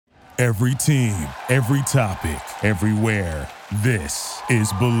Every team, every topic, everywhere. This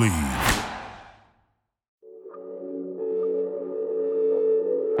is Believe.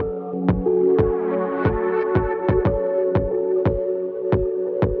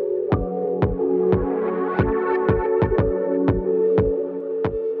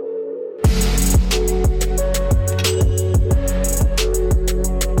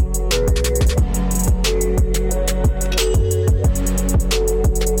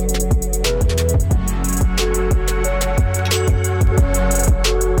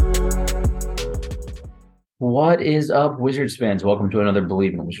 What is up, Wizards fans? Welcome to another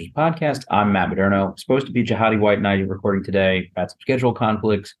Believe in the Wizards podcast. I'm Matt Moderno. Supposed to be Jahadi White and I recording today. Had some schedule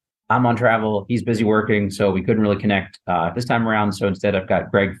conflicts. I'm on travel. He's busy working, so we couldn't really connect this time around. So instead, I've got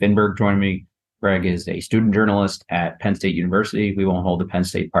Greg Finberg joining me. Greg is a student journalist at Penn State University. We won't hold the Penn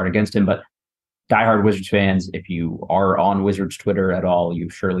State part against him, but diehard Wizards fans, if you are on Wizards Twitter at all,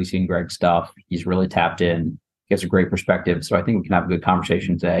 you've surely seen Greg's stuff. He's really tapped in, gets a great perspective. So I think we can have a good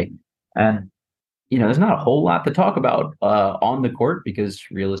conversation today. And there's not a whole lot to talk about on the court because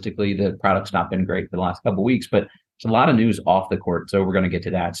realistically, the product's not been great for the last couple of weeks, but there's a lot of news off the court. So we're going to get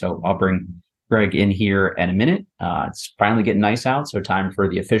to that. So I'll bring Greg in here in a minute. It's finally getting nice out. So time for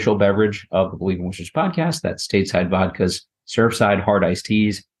the official beverage of the Believe in Wizards podcast. That's Stateside Vodka's Surfside Hard Iced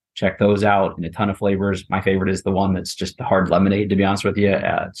Teas. Check those out in a ton of flavors. My favorite is the one that's just the hard lemonade, to be honest with you.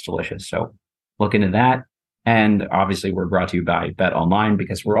 It's delicious. So look into that. And obviously, we're brought to you by BetOnline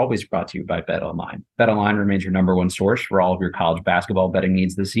because we're always brought to you by BetOnline. BetOnline remains your number one source for all of your college basketball betting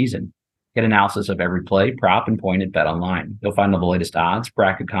needs this season. Get analysis of every play, prop, and point at BetOnline. You'll find all the latest odds,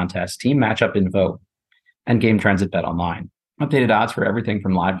 bracket contests, team matchup info, and game trends at BetOnline. Updated odds for everything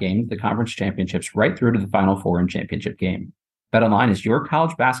from live games, the conference championships, right through to the Final Four and championship game. BetOnline is your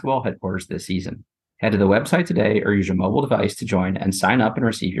college basketball headquarters this season. Head to the website today or use your mobile device to join and sign up and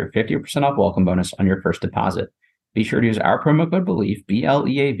receive your 50% off welcome bonus on your first deposit. Be sure to use our promo code BELIEVE,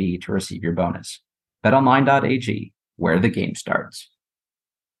 BLEAV, to receive your bonus. BetOnline.ag, where the game starts.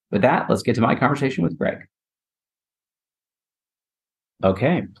 With that, let's get to my conversation with Greg.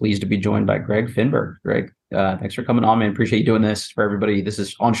 Okay, pleased to be joined by Greg Finberg. Greg, thanks for coming on, man. Appreciate you doing this for everybody. This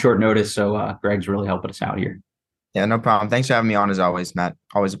is on short notice, so Greg's really helping us out here. Yeah, no problem. Thanks for having me on as always, Matt.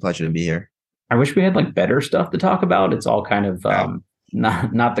 Always a pleasure to be here. I wish we had better stuff to talk about. It's all kind of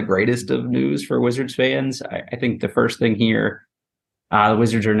not the greatest of news for Wizards fans. I think the first thing here, the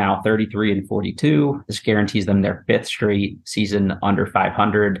Wizards are now 33-42. This guarantees them their fifth straight season under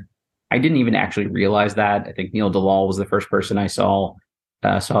 500. I didn't even actually realize that. I think Neil Dalal was the first person I saw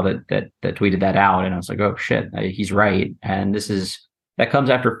that tweeted that out, and I was like, oh shit, he's right. And that comes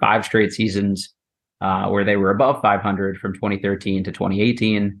after 5 straight seasons where they were above 500 from 2013 to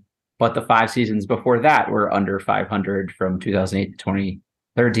 2018. But the 5 seasons before that were under 500 from 2008 to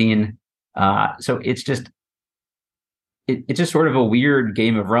 2013. So it's just sort of a weird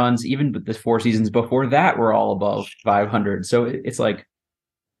game of runs. Even the 4 seasons before that were all above 500. So it's like,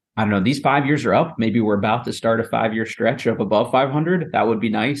 I don't know, these 5 years are up. Maybe we're about to start a 5-year stretch of above 500. That would be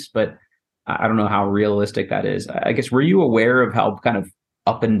nice, but I don't know how realistic that is. I guess, were you aware of how kind of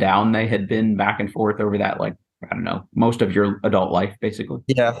up and down they had been back and forth over that, I don't know, most of your adult life, basically?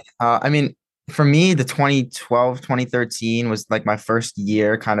 Yeah. I mean, for me, the 2012, 2013 was my first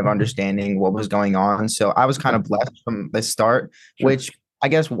year kind of understanding what was going on. So I was kind of blessed from the start, Sure. Which I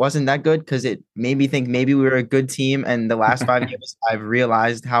guess wasn't that good because it made me think maybe we were a good team. And the last 5 years, I've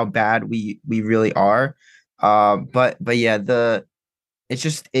realized how bad we really are. But yeah,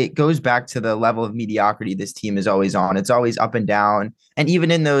 it goes back to the level of mediocrity this team is always on. It's always up and down. And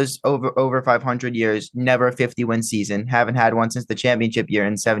even in those over 500 years, never a 50-win season. Haven't had one since the championship year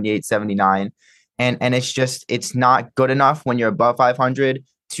in 78, 79. And it's not good enough when you're above 500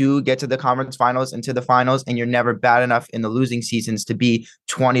 to get to the conference finals and to the finals. And you're never bad enough in the losing seasons to be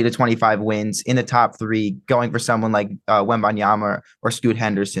 20 to 25 wins in the top 3, going for someone like Wembanyama or Scoot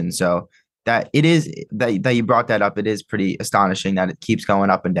Henderson. So that you brought that up, it is pretty astonishing that it keeps going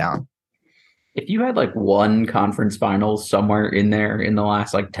up and down. If you had one conference finals somewhere in there in the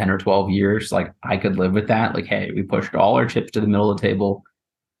last 10 or 12 years, I could live with that. Hey, we pushed all our chips to the middle of the table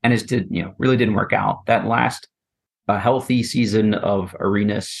and really didn't work out. That last healthy season of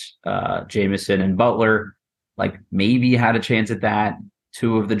Arenas, Jameson, and Butler, maybe had a chance at that.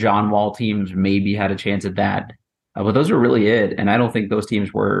 2 of the John Wall teams maybe had a chance at that. But those are really it. And I don't think those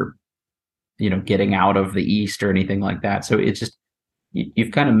teams were getting out of the East or anything like that. So it's just,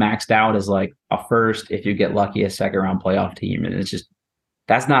 you've kind of maxed out as a first, if you get lucky, a second round playoff team. And it's just,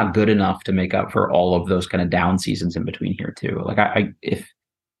 that's not good enough to make up for all of those kind of down seasons in between here too. If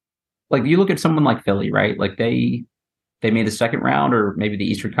you look at someone like Philly, right? they made the second round or maybe the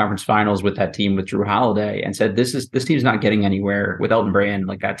Eastern Conference Finals with that team with Drew Holiday and said, this team's not getting anywhere with Elton Brand,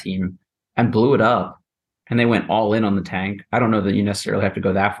 like that team, and blew it up. And they went all in on the tank. I don't know that you necessarily have to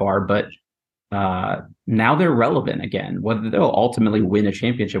go that far, but now they're relevant again. Whether they'll ultimately win a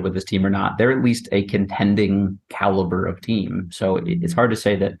championship with this team or not, they're at least a contending caliber of team. So it's hard to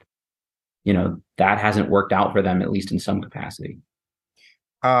say that, that hasn't worked out for them, at least in some capacity.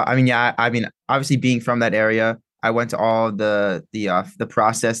 I mean, obviously being from that area, I went to all the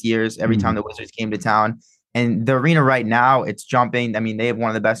process years every time the Wizards came to town. And the arena right now, it's jumping. I mean, they have one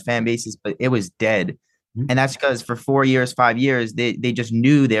of the best fan bases, but it was dead. And that's because for 4 years, 5 years, they just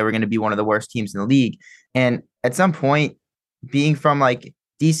knew they were going to be one of the worst teams in the league. And at some point, being from like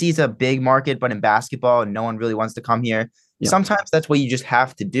DC is a big market, but in basketball, no one really wants to come here. Yeah. Sometimes that's what you just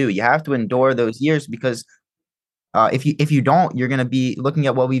have to do. You have to endure those years because if you don't, you're going to be looking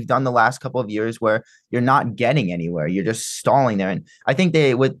at what we've done the last couple of years where you're not getting anywhere. You're just stalling there. And I think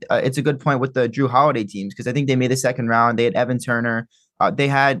it's a good point with the Drew Holiday teams because I think they made the second round. They had Evan Turner. They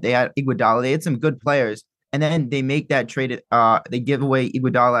had Iguodala. They had some good players, and then they make that trade. They give away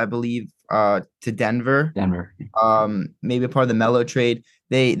Iguodala, I believe, to Denver. Maybe a part of the Melo trade.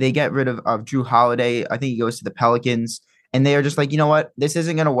 They get rid of Drew Holiday. I think he goes to the Pelicans, and they are just like, you know what, this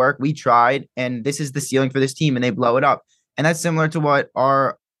isn't going to work. We tried, and this is the ceiling for this team, and they blow it up. And that's similar to what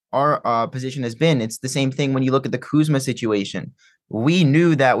our position has been. It's the same thing when you look at the Kuzma situation. We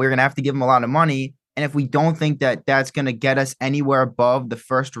knew that we were going to have to give him a lot of money. And if we don't think that that's going to get us anywhere above the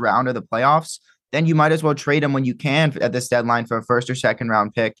first round of the playoffs, then you might as well trade him when you can at this deadline for a first or second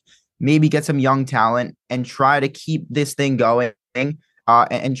round pick, maybe get some young talent and try to keep this thing going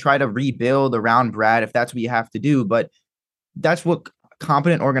and try to rebuild around Brad if that's what you have to do. But that's what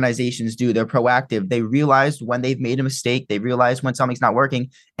competent organizations do. They're proactive. They realize when they've made a mistake. They realize when something's not working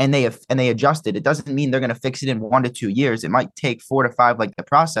and they adjust it. It doesn't mean they're going to fix it in 1 to 2 years. It might take 4 to 5 like the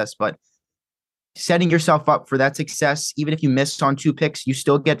process, but setting yourself up for that success, even if you miss on 2 picks, you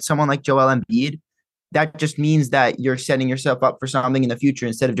still get someone like Joel Embiid. That just means that you're setting yourself up for something in the future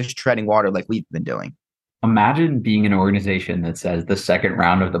instead of just treading water like we've been doing. Imagine being an organization that says the second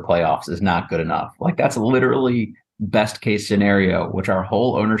round of the playoffs is not good enough. Like that's literally best case scenario, which our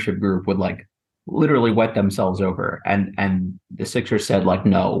whole ownership group would like literally wet themselves over. And the Sixers said like,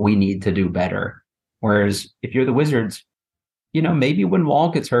 no, we need to do better. Whereas if you're the Wizards, maybe when Wall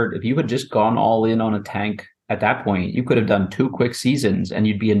gets hurt, if you had just gone all in on a tank at that point, you could have done 2 quick seasons and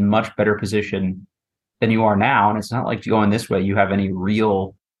you'd be in much better position than you are now. And it's not like going this way, you have any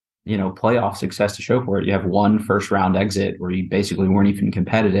real, playoff success to show for it. You have 1 first round exit where you basically weren't even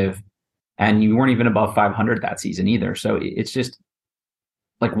competitive and you weren't even above 500 that season either. So it's just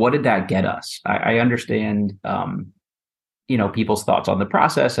like, what did that get us? I understand, people's thoughts on the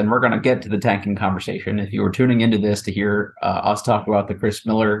process, and we're going to get to the tanking conversation. If you were tuning into this to hear us talk about the Chris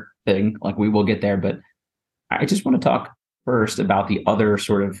Miller thing, like we will get there, but I just want to talk first about the other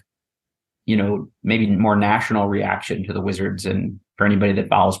sort of, maybe more national reaction to the Wizards. And for anybody that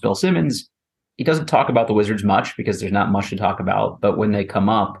follows Bill Simmons, he doesn't talk about the Wizards much because there's not much to talk about, but when they come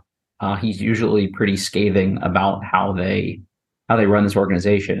up, he's usually pretty scathing about how they run this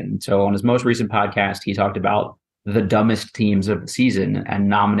organization. And so on his most recent podcast, he talked about the dumbest teams of the season and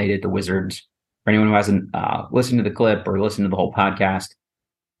nominated the Wizards. For anyone who hasn't listened to the clip or listened to the whole podcast,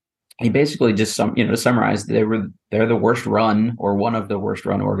 he basically just to summarize, they're the worst run or one of the worst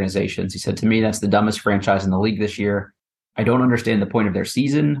run organizations. He said, to me, that's the dumbest franchise in the league this year. I don't understand the point of their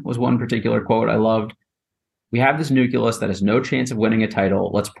season, was one particular quote I loved. We have this nucleus that has no chance of winning a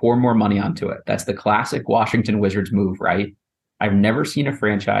title. Let's pour more money onto it. That's the classic Washington Wizards move, right? I've never seen a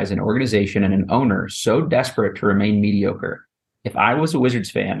franchise, an organization, and an owner so desperate to remain mediocre. If I was a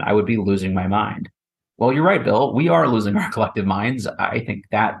Wizards fan, I would be losing my mind. Well, you're right, Bill. We are losing our collective minds. I think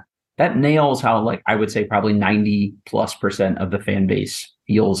that nails how, like, I would say probably 90+% of the fan base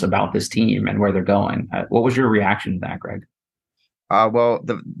feels about this team and where they're going. What was your reaction to that, Greg? Well,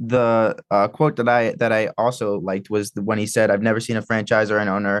 the quote that I also liked was when he said, "I've never seen a franchise or an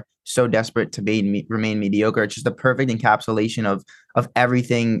owner so desperate to remain mediocre." It's just the perfect encapsulation of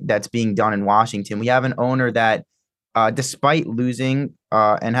everything that's being done in Washington. We have an owner that, despite losing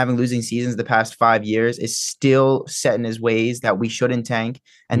and having losing seasons the past 5 years, is still set in his ways that we shouldn't tank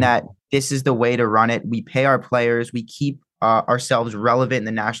and that this is the way to run it. We pay our players, we keep ourselves relevant in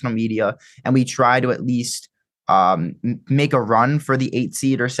the national media, and we try to at least make a run for the 8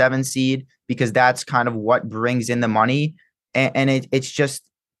 seed or 7 seed because that's kind of what brings in the money. And it's just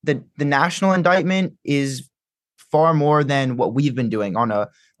the national indictment is far more than what we've been doing on a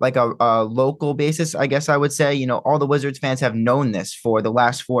local basis, I guess I would say. All the Wizards fans have known this for the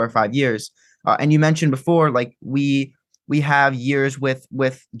last 4 or 5 years. And you mentioned before, like we We have years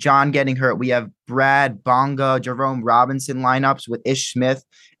with John getting hurt. We have Brad, Bonga, Jerome Robinson lineups with Ish Smith.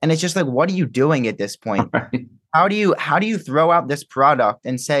 And it's just like, what are you doing at this point? Right. How do you throw out this product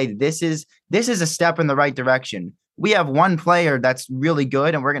and say this is a step in the right direction? We have one player that's really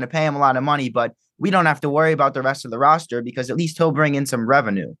good and we're going to pay him a lot of money, but we don't have to worry about the rest of the roster because at least he'll bring in some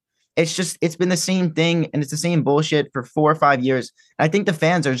revenue. It's been the same thing and it's the same bullshit for 4 or 5 years. And I think the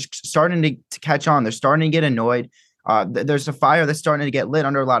fans are just starting to catch on. They're starting to get annoyed. There's a fire that's starting to get lit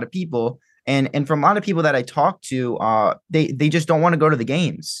under a lot of people. And from a lot of people that I talk to, they just don't want to go to the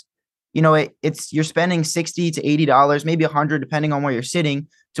games. You know, it's you're spending $60 to $80, maybe $100, depending on where you're sitting,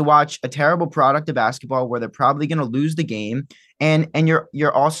 to watch a terrible product of basketball where they're probably going to lose the game, and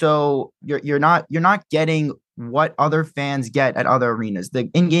you're also you're not getting what other fans get at other arenas. The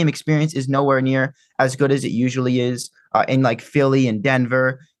in-game experience is nowhere near as good as it usually is in like Philly and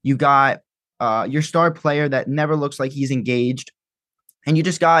Denver. You got your star player that never looks like he's engaged, and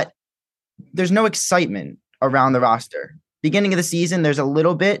there's no excitement around the roster. Beginning of the season, there's a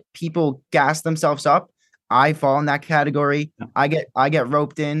little bit. People gas themselves up. I fall in that category. I get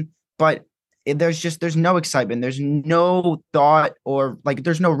roped in, but there's no excitement. There's no thought or like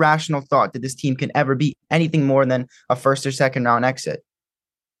there's no rational thought that this team can ever be anything more than a first or second round exit.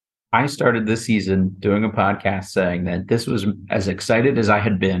 I started this season doing a podcast saying that this was as excited as I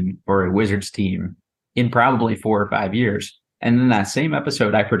had been for a Wizards team in probably 4 or 5 years. And in that same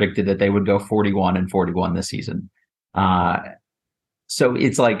episode, I predicted that they would go 41-41 this season. So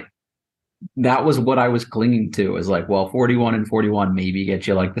it's like that was what I was clinging to, is like, well, 41-41 maybe get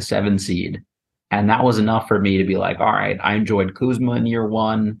you like the 7 seed. And that was enough for me to be like, all right, I enjoyed Kuzma in year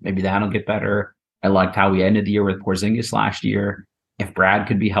 1. Maybe that'll get better. I liked how we ended the year with Porzingis last year. If Brad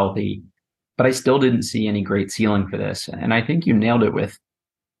could be healthy, but I still didn't see any great ceiling for this. And I think you nailed it with,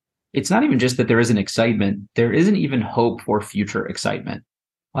 it's not even just that there isn't excitement. There isn't even hope for future excitement.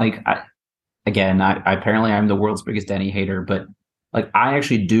 Like, apparently I'm the world's biggest Denny hater, but like I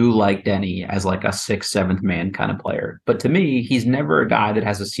actually do like Denny as like a 6th, 7th man kind of player. But to me, he's never a guy that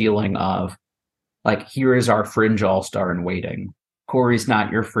has a ceiling of like, here is our fringe all-star in waiting. Corey's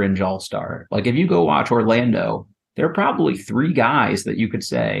not your fringe all-star. Like if you go watch Orlando, there are probably 3 guys that you could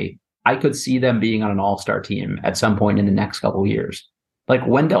say, I could see them being on an all-star team at some point in the next couple of years. Like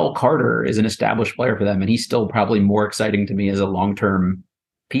Wendell Carter is an established player for them, and he's still probably more exciting to me as a long-term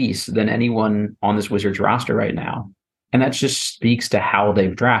piece than anyone on this Wizards roster right now. And that just speaks to how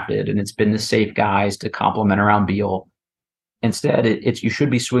they've drafted. And it's been the safe guys to complement around Beal. Instead, it's you should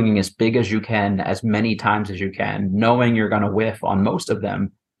be swinging as big as you can, as many times as you can, knowing you're going to whiff on most of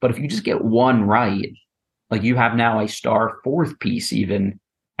them. But if you just get one right, like you have now a star 4th piece even,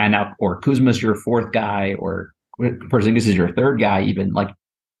 and now, or Kuzma's your 4th guy, or Porzingis is your 3rd guy even, like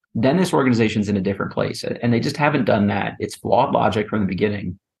then this organization's in a different place. And they just haven't done that. It's flawed logic from the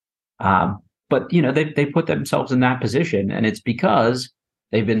beginning. But, you know, they put themselves in that position, and it's because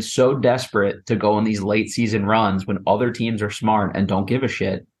they've been so desperate to go on these late season runs when other teams are smart and don't give a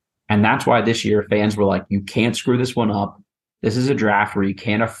shit. And that's why this year fans were like, you can't screw this one up. This is a draft where you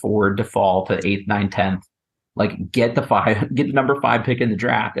can't afford to fall to 8th, 9th, 10th. Like get the number 5 pick in the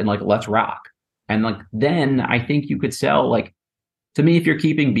draft and like, let's rock. And like, then I think you could sell, like, to me, if you're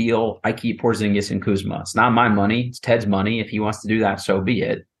keeping Beal, I keep Porzingis and Kuzma. It's not my money. It's Ted's money. If he wants to do that, so be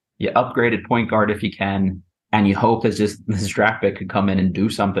it. You upgrade at point guard if you can, and you hope that just this draft pick could come in and do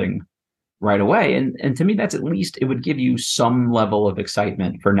something right away. And to me, that's at least, it would give you some level of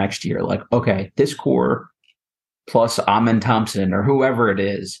excitement for next year. Like, okay, this core plus Amen Thompson or whoever it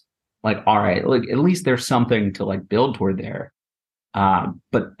is, like, all right, like at least there's something to like build toward there.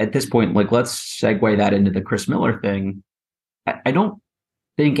 But at this point, like, let's segue that into the Chris Miller thing. I don't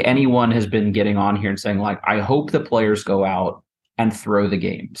think anyone has been getting on here and saying like, I hope the players go out and throw the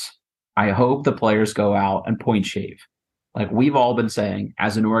games. I hope the players go out and point shave. Like we've all been saying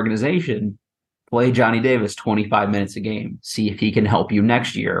as an organization, play Johnny Davis 25 minutes a game. See if he can help you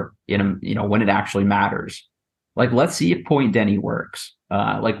next year when it actually matters. Like, let's see if Point Denny works.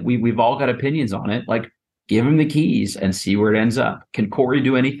 Like we've all got opinions on it. Like give him the keys and see where it ends up. Can Corey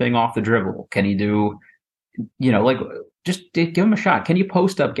do anything off the dribble? Can he do, like just give him a shot? Can you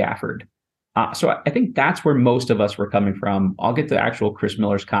post up Gafford? So I think that's where most of us were coming from. I'll get to actual Chris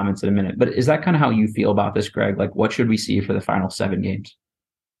Miller's comments in a minute, but is that kind of how you feel about this, Greg? Like what should we see for the final 7 games?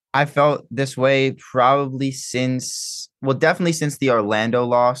 I felt this way probably definitely since the Orlando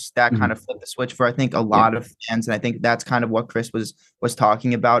loss. That kind of flipped the switch for, I think, a lot of fans. And I think that's kind of what Chris was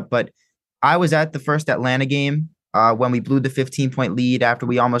talking about. But I was at the first Atlanta game when we blew the 15-point lead after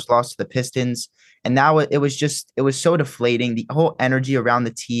we almost lost to the Pistons. And now it was so deflating. The whole energy around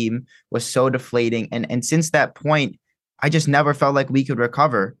the team was so deflating. And since that point, I just never felt like we could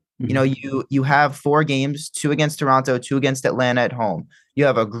recover. You know, you have 4 games, 2 against Toronto, 2 against Atlanta at home. You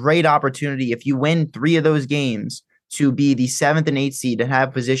have a great opportunity if you win 3 of those games to be the 7th and 8th seed and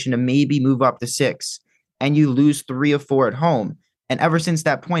have position to maybe move up to 6, and you lose 3 of 4 at home. And ever since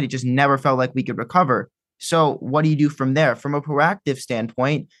that point, it just never felt like we could recover. So what do you do from there? From a proactive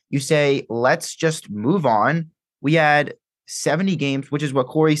standpoint, you say, let's just move on. We had 70 games, which is what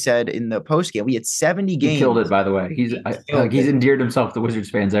Corey said in the post game. We had 70 games. He killed it, by the way. He's endeared himself to Wizards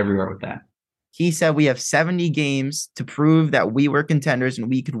fans everywhere with that. He said we have 70 games to prove that we were contenders and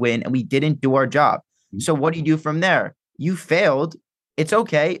we could win, and we didn't do our job. Mm-hmm. So what do you do from there? You failed. It's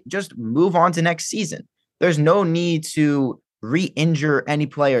okay. Just move on to next season. There's no need to re-injure any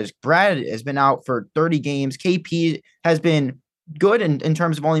players. Brad has been out for 30 games. KP has been good in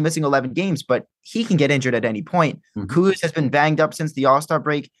terms of only missing 11 games, but he can get injured at any point. Mm-hmm. Kuz has been banged up since the All-Star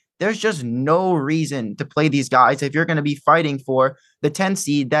break. There's just no reason to play these guys if you're going to be fighting for the 10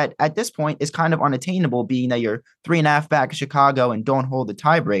 seed that at this point is kind of unattainable, being that you're 3.5 back of Chicago and don't hold the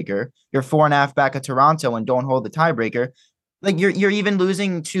tiebreaker. You're 4.5 back of Toronto and don't hold the tiebreaker. Like you're even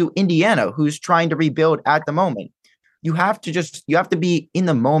losing to Indiana, who's trying to rebuild at the moment. You have to be in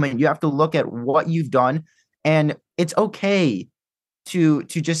the moment. You have to look at what you've done, and it's okay to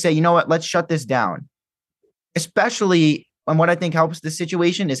just say, you know what, let's shut this down. Especially, and what I think helps the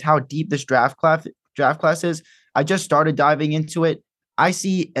situation is how deep this draft class is. I just started diving into it. I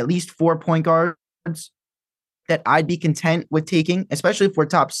see at least 4 point guards that I'd be content with taking, especially if we're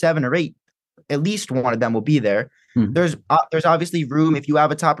top 7 or 8. At least one of them will be there. Mm-hmm. There's obviously room. If you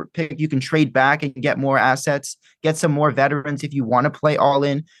have a top pick, you can trade back and get more assets, get some more veterans if you want to play all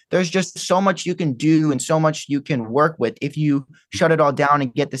in. There's just so much you can do and so much you can work with if you shut it all down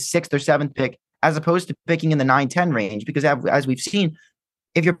and get the 6th or 7th pick, as opposed to picking in the 9-10 range. Because as we've seen,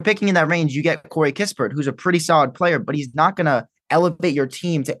 if you're picking in that range, you get Corey Kispert, who's a pretty solid player, but he's not going to elevate your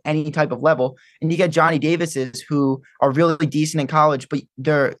team to any type of level. And you get Johnny Davises, who are really decent in college, but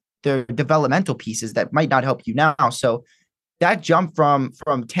they're developmental pieces that might not help you now. So that jump from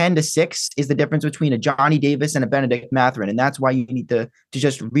 10 to 6 is the difference between a Johnny Davis and a Benedict Mathurin. And that's why you need to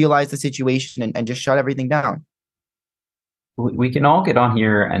just realize the situation and just shut everything down. We can all get on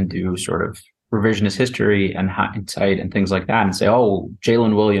here and do sort of revisionist history and hindsight and things like that and say, oh,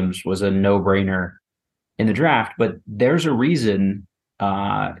 Jalen Williams was a no-brainer in the draft. But there's a reason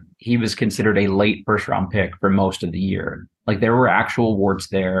he was considered a late first-round pick for most of the year. Like, there were actual warts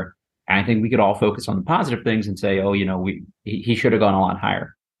there. And I think we could all focus on the positive things and say, oh, he should have gone a lot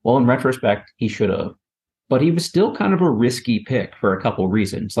higher. Well, in retrospect, he should have. But he was still kind of a risky pick for a couple of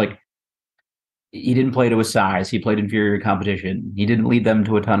reasons. Like, he didn't play to his size. He played inferior competition. He didn't lead them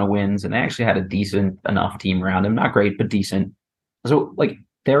to a ton of wins. And they actually had a decent enough team around him. Not great, but decent. So, like,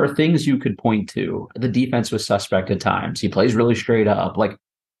 there are things you could point to. The defense was suspect at times. He plays really straight up. Like,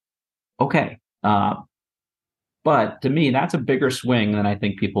 okay. But to me, that's a bigger swing than I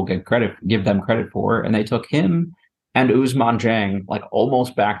think people give them credit for. And they took him and Ousmane Dieng like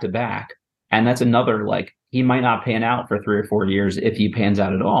almost back to back. And that's another, like, he might not pan out for 3 or 4 years if he pans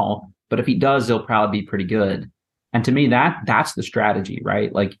out at all. But if he does, he'll probably be pretty good. And to me, that's the strategy,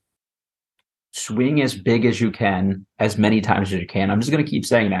 right? Like, swing as big as you can, as many times as you can. I'm just going to keep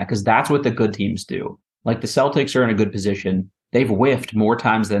saying that because that's what the good teams do. Like, the Celtics are in a good position. They've whiffed more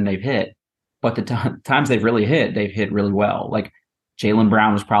times than they've hit. But the times they've really hit, they've hit really well. Like, Jaylen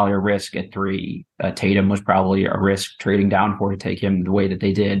Brown was probably a risk at 3. Tatum was probably a risk trading down for to take him the way that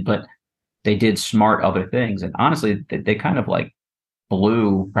they did. But they did smart other things. And honestly, they kind of like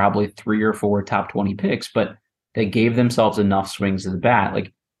blew probably 3 or 4 top 20 picks, but they gave themselves enough swings of the bat.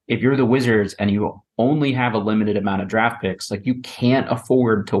 Like, if you're the Wizards and you only have a limited amount of draft picks, like, you can't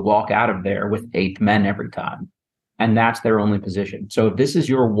afford to walk out of there with 8th men every time. And that's their only position. So if this is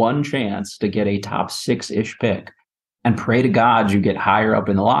your one chance to get a top 6-ish pick and pray to God you get higher up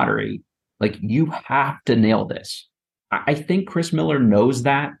in the lottery, like, you have to nail this. I think Chris Miller knows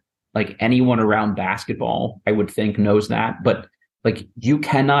that. Like, anyone around basketball, I would think, knows that. But, like, you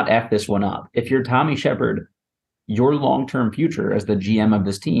cannot F this one up. If you're Tommy Shepard, your long-term future as the GM of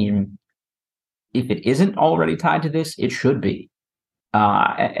this team, if it isn't already tied to this, it should be.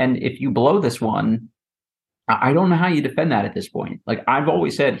 And if you blow this one, I don't know how you defend that at this point. Like, I've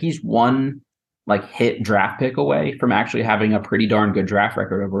always said, he's one like hit draft pick away from actually having a pretty darn good draft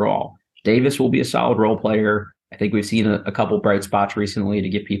record overall. Davis will be a solid role player. I think we've seen a couple bright spots recently to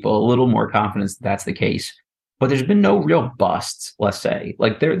give people a little more confidence that that's the case. But there's been no real busts, let's say.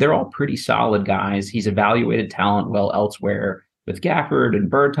 Like, they're all pretty solid guys. He's evaluated talent well elsewhere with Gafford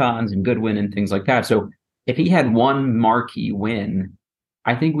and Bertans and Goodwin and things like that. So if he had one marquee win,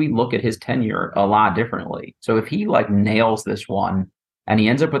 I think we look at his tenure a lot differently. So if he like nails this one and he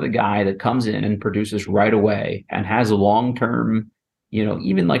ends up with a guy that comes in and produces right away and has a long-term,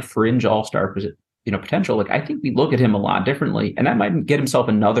 even like fringe all-star, potential, like I think we look at him a lot differently, and that might get himself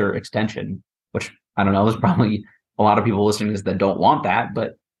another extension, which I don't know. There's probably a lot of people listening to this that don't want that,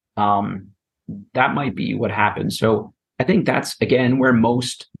 but that might be what happens. So I think that's again where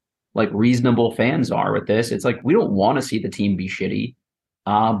most like reasonable fans are with this. It's like we don't want to see the team be shitty.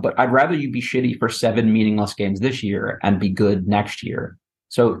 But I'd rather you be shitty for 7 meaningless games this year and be good next year.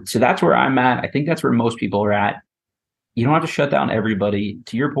 So that's where I'm at. I think that's where most people are at. You don't have to shut down everybody.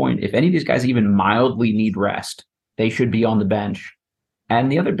 To your point, if any of these guys even mildly need rest, they should be on the bench. And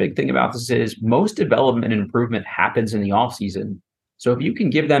the other big thing about this is most development and improvement happens in the offseason. So if you can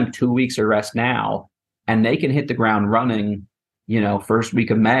give them 2 weeks of rest now and they can hit the ground running, first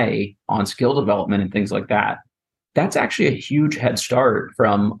week of May on skill development and things like that, that's actually a huge head start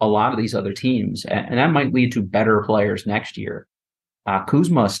from a lot of these other teams. And that might lead to better players next year.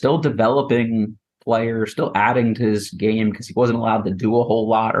 Kuzma still developing players, still adding to his game because he wasn't allowed to do a whole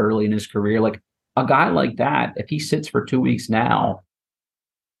lot early in his career. Like a guy like that, if he sits for 2 weeks now,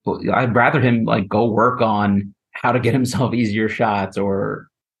 I'd rather him like go work on how to get himself easier shots, or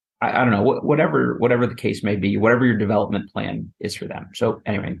I don't know, whatever the case may be, whatever your development plan is for them. So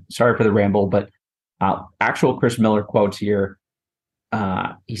anyway, sorry for the ramble, but actual Chris Miller quotes here.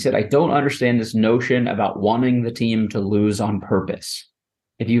 He said, "I don't understand this notion about wanting the team to lose on purpose.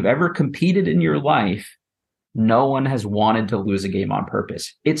 If you've ever competed in your life, no one has wanted to lose a game on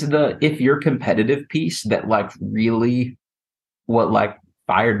purpose. It's the if you're competitive piece that like really what like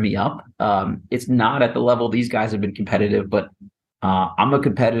fired me up. It's not at the level these guys have been competitive, but I'm a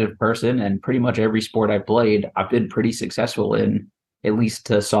competitive person, and pretty much every sport I've played, I've been pretty successful in, at least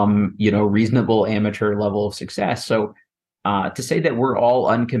to some, reasonable amateur level of success. So to say that we're all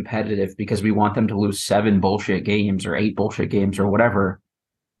uncompetitive because we want them to lose 7 bullshit games or 8 bullshit games or whatever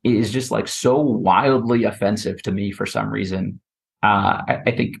is just like so wildly offensive to me for some reason.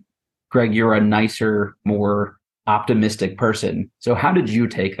 I think, Greg, you're a nicer, more optimistic person. So how did you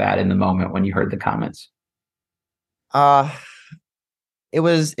take that in the moment when you heard the comments? It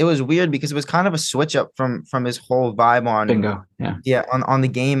was weird because it was kind of a switch up from his whole vibe on Bingo. Yeah. On the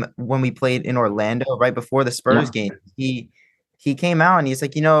game when we played in Orlando right before the Spurs game. He came out and he's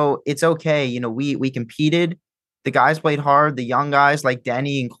like, it's okay. We competed. The guys played hard. The young guys like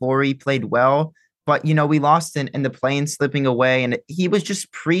Denny and Corey played well, but we lost in the plane slipping away. And he was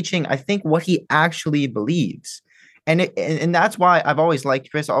just preaching, I think, what he actually believes. And that's why I've always liked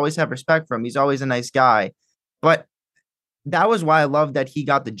Chris. I always have respect for him. He's always a nice guy. But that was why I love that he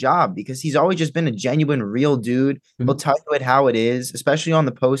got the job, because he's always just been a genuine, real dude. Mm-hmm. He'll tell you it how it is, especially on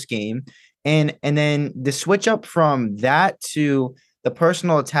the post game. And then the switch up from that to the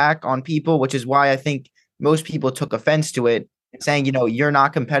personal attack on people, which is why I think most people took offense to it, saying, you're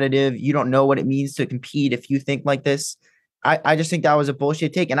not competitive. You don't know what it means to compete if you think like this. I just think that was a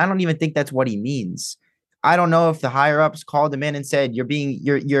bullshit take. And I don't even think that's what he means. I don't know if the higher ups called him in and said, you're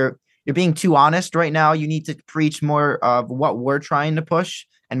being too honest right now. You need to preach more of what we're trying to push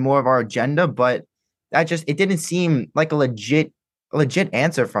and more of our agenda. But it didn't seem like a legit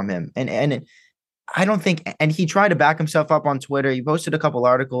answer from him. And I don't think, and he tried to back himself up on Twitter. He posted a couple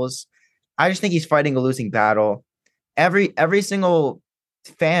articles. I just think he's fighting a losing battle. Every single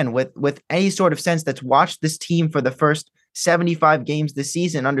fan with any sort of sense that's watched this team for the first 75 games this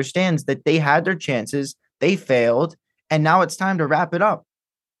season understands that they had their chances, they failed, and now it's time to wrap it up.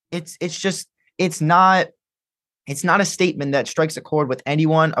 It's not a statement that strikes a chord with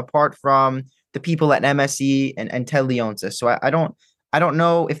anyone apart from the people at MSE and Ted Leonsis. So I don't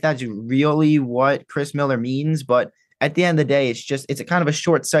know if that's really what Chris Miller means, but at the end of the day, it's a kind of a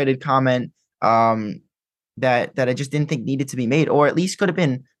short-sighted comment that I just didn't think needed to be made, or at least could have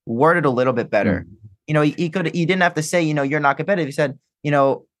been worded a little bit better. He didn't have to say, you're not competitive. He said,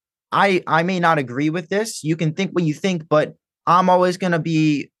 I may not agree with this. You can think what you think, but I'm always going to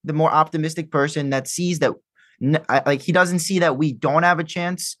be the more optimistic person that sees that, he doesn't see that we don't have a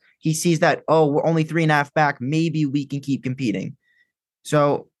chance. He sees that, we're only 3.5 back. Maybe we can keep competing.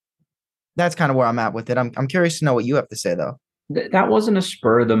 So that's kind of where I'm at with it. I'm curious to know what you have to say, though. That wasn't a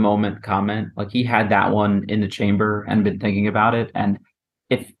spur of the moment comment. Like, he had that one in the chamber and been thinking about it. And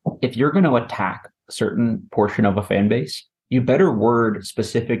if you're going to attack a certain portion of a fan base, you better word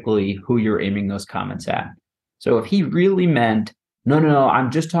specifically who you're aiming those comments at. So if he really meant, no,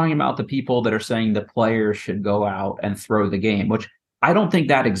 I'm just talking about the people that are saying the players should go out and throw the game, which I don't think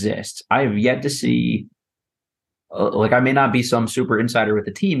that exists. I have yet to see like I may not be some super insider with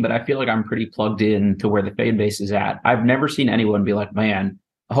the team, but I feel like I'm pretty plugged in to where the fan base is at. I've never seen anyone be like, man,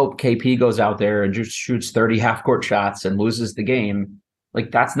 I hope KP goes out there and just shoots 30 half court shots and loses the game.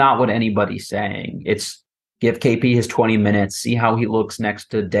 Like that's not what anybody's saying. It's give KP his 20 minutes, see how he looks next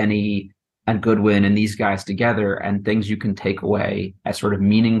to Denny and Goodwin and these guys together, and things you can take away as sort of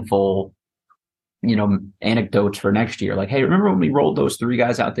meaningful, anecdotes for next year. Like, hey, remember when we rolled those three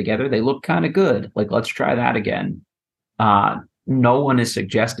guys out together? They look kind of good. Like, let's try that again. No one is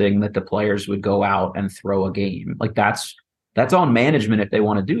suggesting that the players would go out and throw a game. Like that's on management if they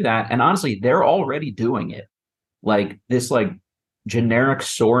want to do that. And honestly, they're already doing it. Like this, like generic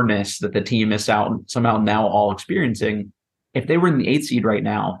soreness that the team is out somehow now all experiencing. If they were in the 8th seed right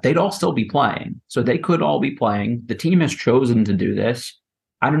now, they'd all still be playing. So they could all be playing. The team has chosen to do this.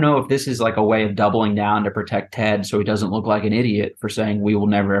 I don't know if this is like a way of doubling down to protect Ted so he doesn't look like an idiot for saying we will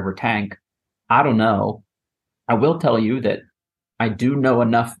never ever tank. I don't know. I will tell you that I do know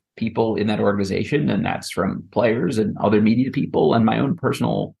enough people in that organization, and that's from players and other media people and my own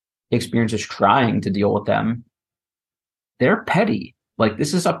personal experiences trying to deal with them. They're petty. Like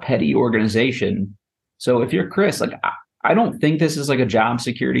this is a petty organization. So if you're Chris, like I don't think this is like a job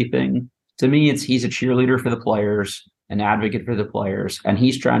security thing. To me, he's a cheerleader for the players, an advocate for the players, and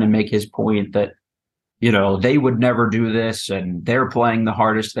he's trying to make his point that they would never do this and they're playing the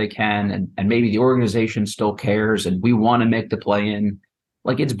hardest they can, and maybe the organization still cares and we want to make the play in.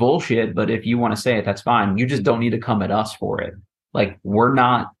 Like it's bullshit, but if you want to say it, that's fine. You just don't need to come at us for it. Like we're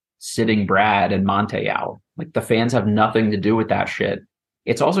not sitting Brad and Monte out. Like the fans have nothing to do with that shit.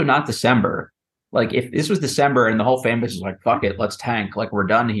 It's also not December. Like if this was December and the whole fan base is like, fuck it, let's tank, like we're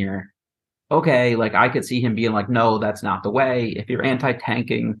done here. Okay, like I could see him being like, no, that's not the way. If you're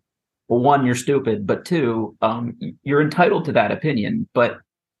anti-tanking, well, one, you're stupid, but two, you're entitled to that opinion. But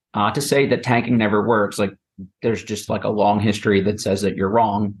to say that tanking never works, like there's just like a long history that says that you're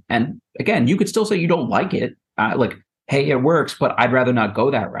wrong. And again, you could still say you don't like it. Like, hey, it works, but I'd rather not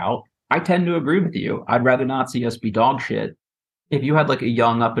go that route. I tend to agree with you. I'd rather not see us be dog shit. If you had like a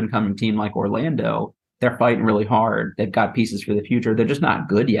young up and coming team like Orlando, they're fighting really hard. They've got pieces for the future. They're just not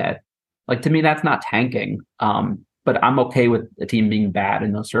good yet. Like to me, that's not tanking. But I'm okay with a team being bad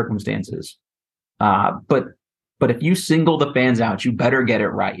in those circumstances. But if you single the fans out, you better get it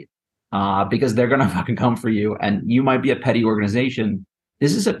right. Because they're gonna fucking come for you. And you might be a petty organization.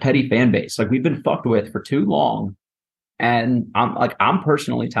 This is a petty fan base. Like we've been fucked with for too long. And I'm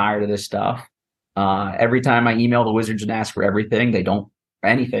personally tired of this stuff. Every time I email the Wizards and ask for everything, they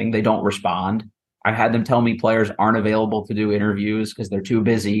don't respond. I've had them tell me players aren't available to do interviews because they're too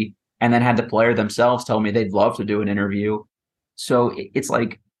busy, and then had the player themselves tell me they'd love to do an interview. So it's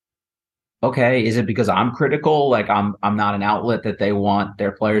like, okay, is it because I'm critical? Like I'm not an outlet that they want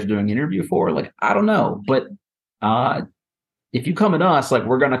their players doing an interview for? Like, I don't know. But if you come at us, like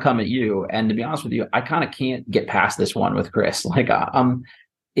we're going to come at you. And to be honest with you, I kind of can't get past this one with Chris. Like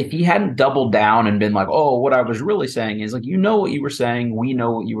if he hadn't doubled down and been like, oh, what I was really saying is like, what you were saying. We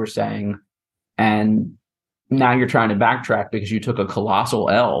know what you were saying. And now you're trying to backtrack because you took a colossal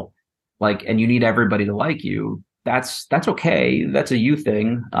L, like, and you need everybody to like you. That's okay. That's a you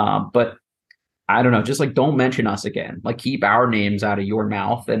thing. But I don't know, just like don't mention us again. Like keep our names out of your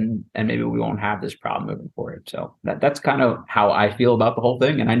mouth, and maybe we won't have this problem moving forward. So that's kind of how I feel about the whole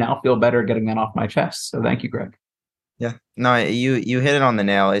thing, and I now feel better getting that off my chest. So thank you, Greg. Yeah, no, you hit it on the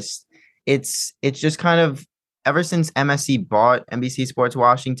nail. It's just kind of ever since MSC bought NBC Sports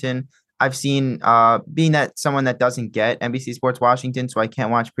Washington, I've seen being that someone that doesn't get NBC Sports Washington, so I can't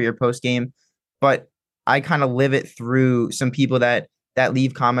watch pre or post game, but I kind of live it through some people that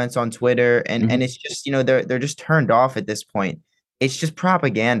leave comments on Twitter, and it's just, they're just turned off at this point. It's just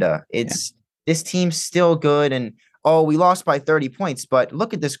propaganda. This team's still good, and we lost by 30 points, but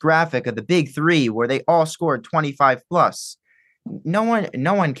look at this graphic of the big three where they all scored 25 plus. No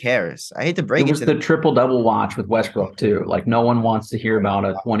one cares. I hate to break it. It was the triple-double watch with Westbrook too. Like no one wants to hear about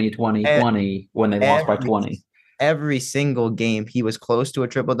a 20-20-20 when they lost by 20. Every single game he was close to a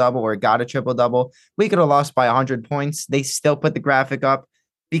triple-double or got a triple-double. We could have lost by 100 points. They still put the graphic up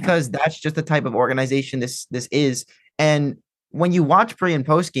because that's just the type of organization this is. And when you watch pre and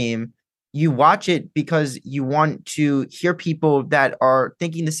post game, you watch it because you want to hear people that are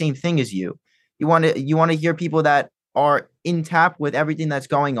thinking the same thing as you. You want to hear people that are in tap with everything that's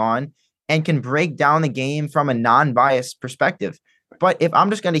going on and can break down the game from a non-biased perspective. But if I'm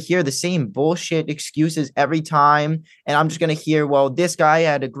just going to hear the same bullshit excuses every time, and I'm just going to hear, well, this guy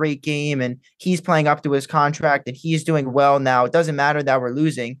had a great game and he's playing up to his contract and he's doing well now, it doesn't matter that we're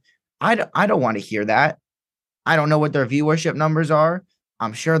losing. I don't want to hear that. I don't know what their viewership numbers are.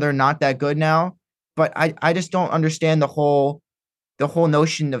 I'm sure they're not that good now. But I just don't understand the whole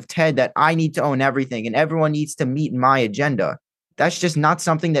notion of Ted that I need to own everything and everyone needs to meet my agenda. That's just not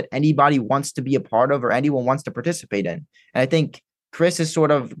something that anybody wants to be a part of or anyone wants to participate in. And I think Chris has sort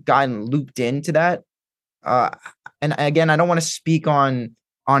of gotten looped into that. Uh, and again, I don't want to speak on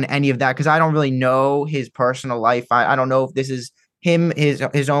any of that because I don't really know his personal life. I don't know if this is him,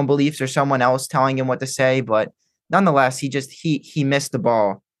 his own beliefs, or someone else telling him what to say. But nonetheless, he missed the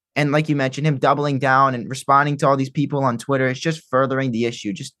ball. And like you mentioned, him doubling down and responding to all these people on Twitter is just furthering the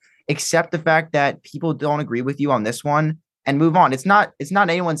issue. Just accept the fact that people don't agree with you on this one and move on. It's not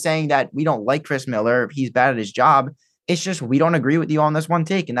anyone saying that we don't like Chris Miller, he's bad at his job. It's just we don't agree with you on this one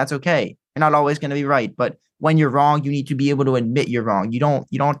take, and that's okay. You're not always going to be right, but when you're wrong, you need to be able to admit you're wrong. You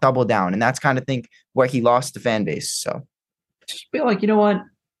don't double down, and that's kind of think where he lost the fan base. So just be like, you know what?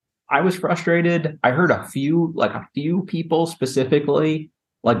 I was frustrated. I heard a few people specifically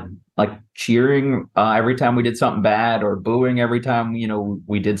like cheering every time we did something bad or booing every time,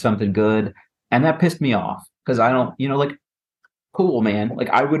 we did something good. And that pissed me off because I don't, like, cool, man. Like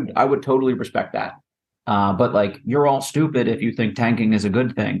I would totally respect that. But like, you're all stupid if you think tanking is a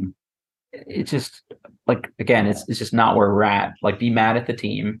good thing. It's just like, again, it's just not where we're at. Like, be mad at the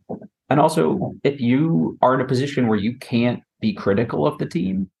team. And also, if you are in a position where you can't be critical of the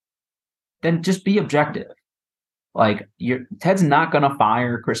team, then just be objective. Like, Ted's not going to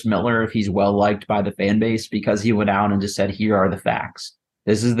fire Chris Miller if he's well liked by the fan base because he went out and just said, here are the facts.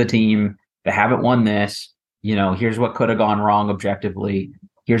 This is the team. They haven't won this. Here's what could have gone wrong objectively.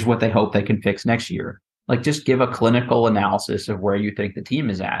 Here's what they hope they can fix next year. Like, just give a clinical analysis of where you think the team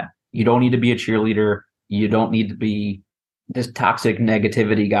is at. You don't need to be a cheerleader. You don't need to be this toxic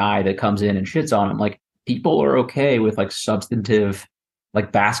negativity guy that comes in and shits on him. Like, people are okay with like substantive,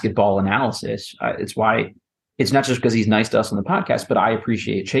 like basketball analysis. It's why it's not just because he's nice to us on the podcast, but I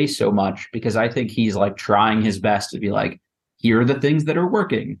appreciate Chase so much because I think he's like trying his best to be like, here are the things that are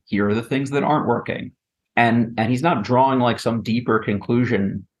working. Here are the things that aren't working. And he's not drawing like some deeper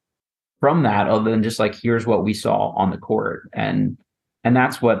conclusion from that other than just like, here's what we saw on the court. And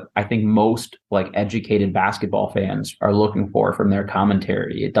that's what I think most like educated basketball fans are looking for from their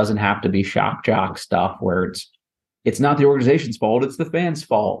commentary. It doesn't have to be shock jock stuff where it's not the organization's fault, it's the fans'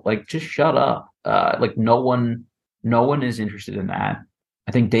 fault. Like, just shut up. Like, no one is interested in that.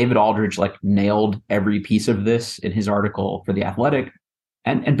 I think David Aldridge like nailed every piece of this in his article for The Athletic.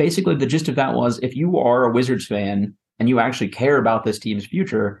 And basically the gist of that was, if you are a Wizards fan and you actually care about this team's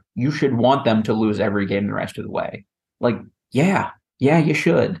future, you should want them to lose every game the rest of the way. Like, yeah, you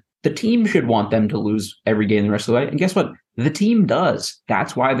should. The team should want them to lose every game the rest of the way. And guess what? The team does.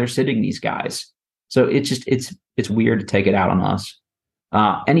 That's why they're sitting these guys. So it's weird to take it out on us.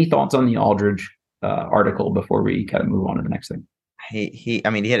 Any thoughts on the Aldridge article before we kind of move on to the next thing? He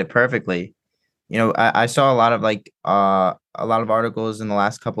hit it perfectly. I saw a lot of articles in the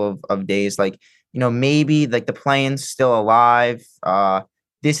last couple of days, like, maybe like the plan's still alive.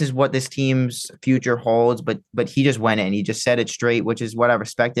 This is what this team's future holds, but he just went in. He just said it straight, which is what I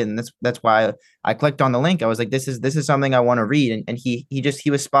respected, and that's why I clicked on the link. I was like, this is something I want to read, and he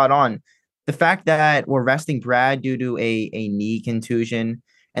was spot on. The fact that we're resting Brad due to a knee contusion,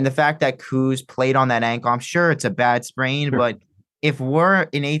 and the fact that Kuz played on that ankle, I'm sure it's a bad sprain, sure. But if we're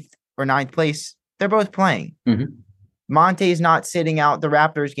in 8th or 9th place, they're both playing. Mm-hmm. Monte's not sitting out the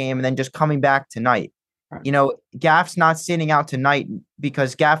Raptors game and then just coming back tonight. Right. Gaff's not sitting out tonight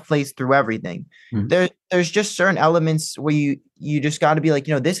because Gaff plays through everything. Mm-hmm. There's just certain elements where you just got to be like,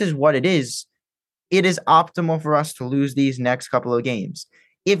 this is what it is. It is optimal for us to lose these next couple of games.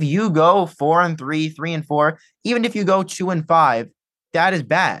 If you go 4-3, 3-4, even if you go 2-5, that is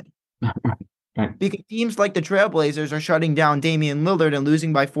bad. Right. Because teams like the Trailblazers are shutting down Damian Lillard and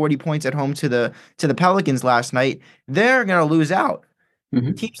losing by 40 points at home to the Pelicans last night. They're going to lose out.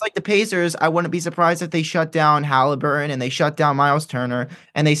 Mm-hmm. Teams like the Pacers, I wouldn't be surprised if they shut down Halliburton and they shut down Miles Turner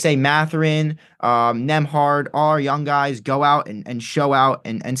and they say Mathurin, Nembhard, all our young guys, go out and show out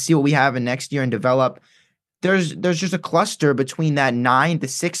and see what we have in next year and develop. There's just a cluster between that 9 to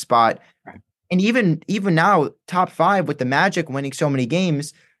 6 spot. Right. And even now, top 5 with the Magic winning so many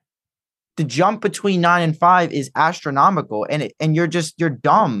games, the jump between 9 and 5 is astronomical. And you're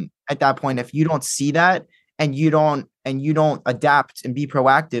dumb at that point if you don't see that and you don't adapt and be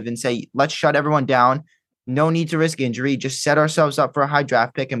proactive and say, let's shut everyone down. No need to risk injury. Just set ourselves up for a high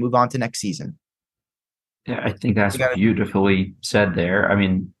draft pick and move on to next season. Yeah, I think that's beautifully said there. I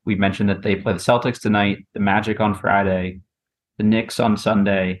mean, we mentioned that they play the Celtics tonight, the Magic on Friday, the Knicks on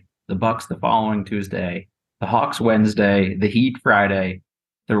Sunday, the Bucks the following Tuesday, the Hawks Wednesday, the Heat Friday,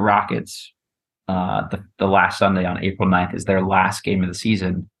 the Rockets the last Sunday on April 9th is their last game of the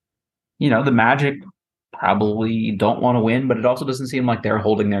season. the Magic probably don't want to win, but it also doesn't seem like they're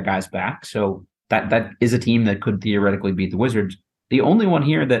holding their guys back. So that is a team that could theoretically beat the Wizards. The only one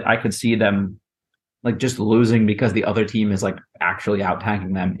here that I could see them like just losing because the other team is like actually out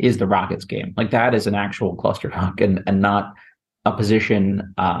tanking them is the Rockets game. Like that is an actual clusterfuck and not a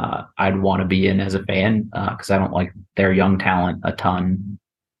position I'd want to be in as a fan because I don't like their young talent a ton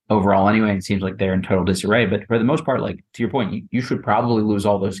overall anyway. It seems like they're in total disarray. But for the most part, like to your point, you should probably lose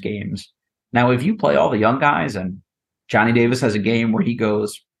all those games. Now, if you play all the young guys and Johnny Davis has a game where he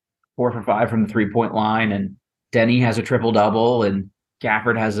goes 4 for 5 from the 3-point line and Denny has a triple double and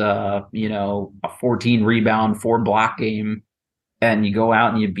Gafford has a 14 rebound, 4 block game, and you go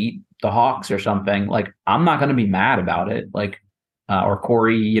out and you beat the Hawks or something, like I'm not going to be mad about it. Like, or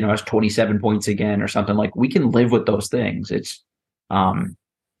Corey, has 27 points again or something. Like we can live with those things. It's,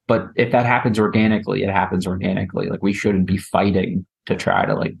 but if that happens organically, it happens organically. Like we shouldn't be fighting to try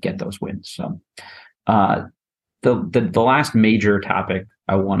to like get those wins. So, the last major topic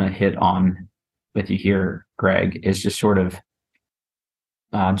I want to hit on with you here, Greg, is just sort of.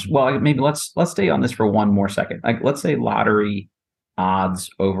 Maybe let's stay on this for one more second. Like, let's say lottery odds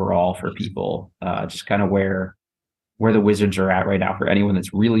overall for people, just kind of where the Wizards are at right now for anyone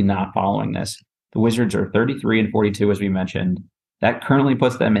that's really not following this. The Wizards are 33 and 42, as we mentioned. That currently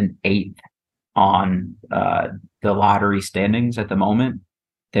puts them in 8th on the lottery standings at the moment.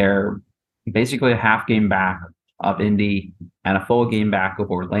 They're basically a half game back of Indy and a full game back of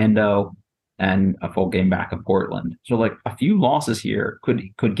Orlando and a full game back of Portland. So like a few losses here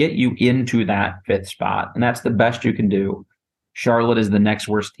could get you into that 5th spot. And that's the best you can do. Charlotte is the next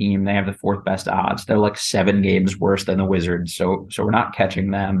worst team. They have the 4th best odds. They're like 7 games worse than the Wizards. So we're not catching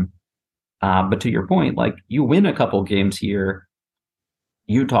them. But to your point, like you win a couple games here,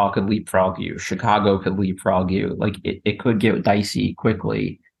 Utah could leapfrog you. Chicago could leapfrog you. Like it could get dicey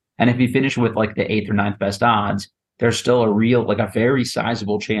quickly. And if you finish with like the 8th or 9th best odds, there's still a very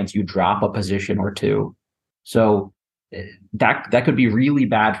sizable chance you drop a position or two. So that could be really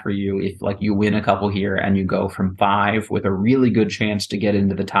bad for you if like you win a couple here and you go from 5 with a really good chance to get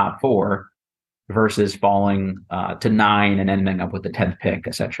into the top 4 versus falling to 9 and ending up with the 10th pick,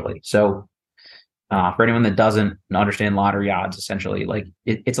 essentially. So for anyone that doesn't understand lottery odds, essentially, like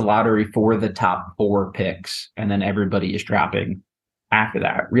it's a lottery for the top 4 picks, and then everybody is dropping after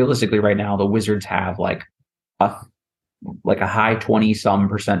that. Realistically, right now, the Wizards have like a high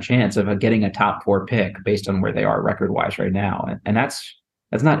 20-some% chance of getting a top 4 pick based on where they are record-wise right now. And that's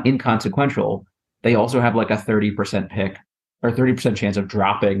not inconsequential. They also have like a 30% pick or 30% chance of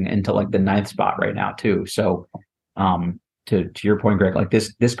dropping into like the 9th spot right now too. So to your point, Greg, like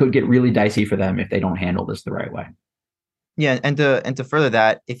this could get really dicey for them if they don't handle this the right way. Yeah, and to further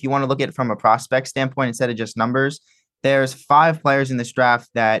that, if you want to look at it from a prospect standpoint instead of just numbers, there's 5 players in this draft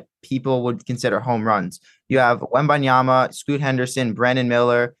that people would consider home runs. You have Wembanyama, Scoot Henderson, Brandon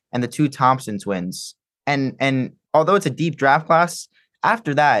Miller, and the 2 Thompson twins. And although it's a deep draft class,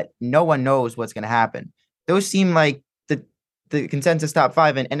 after that, no one knows what's going to happen. Those seem like the consensus top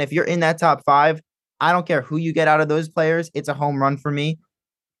 5. And if you're in that top 5, I don't care who you get out of those players. It's a home run for me.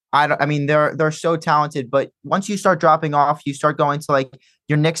 I mean, they're so talented, but once you start dropping off, you start going to like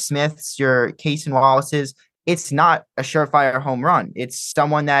your Nick Smiths, your Cason Wallaces. It's not a surefire home run. It's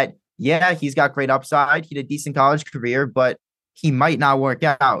someone that, yeah, he's got great upside. He had a decent college career, but he might not work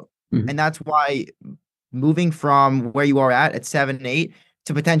out. Mm-hmm. And that's why moving from where you are at 7, 8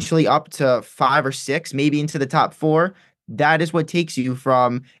 to potentially up to 5 or 6, maybe into the top 4, that is what takes you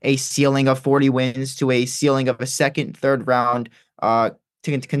from a ceiling of 40 wins to a ceiling of a 2nd, 3rd round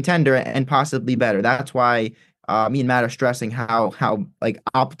to contender and possibly better. That's why me and Matt are stressing how like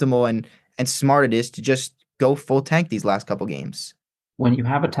optimal and smart it is to just go full tank these last couple games. When you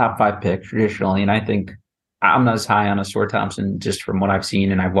have a top 5 pick traditionally, and I think I'm not as high on Ausar Thompson just from what I've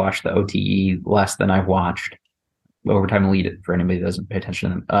seen, and I've watched the OTE less than I've watched Overtime Elite for anybody that doesn't pay attention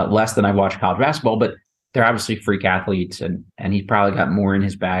to them, less than I've watched college basketball, but they're obviously freak athletes, and he's probably got more in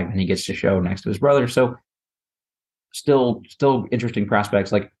his bag than he gets to show next to his brother. So still interesting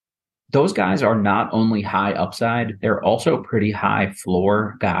prospects. Like those guys are not only high upside, they're also pretty high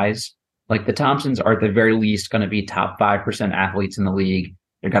floor guys. Like the Thompsons are at the very least going to be top 5% athletes in the league.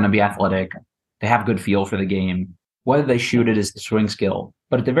 They're going to be athletic. They have good feel for the game. Whether they shoot it is the swing skill,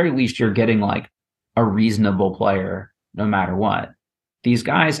 but at the very least, you're getting like a reasonable player no matter what. These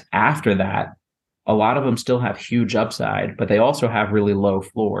guys after that, a lot of them still have huge upside, but they also have really low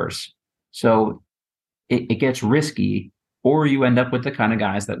floors. So it gets risky, or you end up with the kind of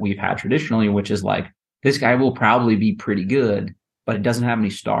guys that we've had traditionally, which is like, this guy will probably be pretty good, but it doesn't have any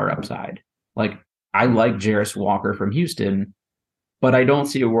star upside. Like I like Jarris Walker from Houston, but I don't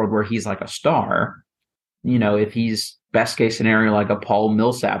see a world where he's like a star. If he's best case scenario, like a Paul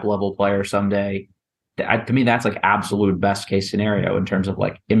Millsap level player someday, to me, that's like absolute best case scenario in terms of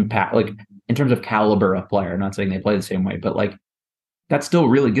like impact, like in terms of caliber of player. I'm not saying they play the same way, but like that's still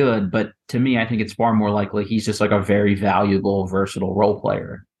really good. But to me, I think it's far more likely he's just like a very valuable, versatile role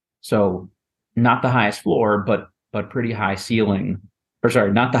player. So not the highest floor, but pretty high ceiling. Or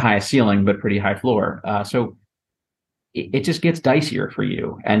sorry, not the highest ceiling, but pretty high floor. So it just gets dicier for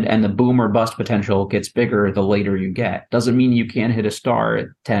you, and the boom or bust potential gets bigger the later you get. Doesn't mean you can't hit a star at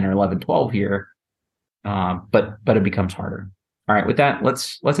 10 or 11, 12 here, but it becomes harder. All right, with that,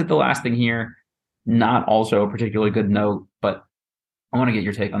 let's hit the last thing here. Not also a particularly good note, but I want to get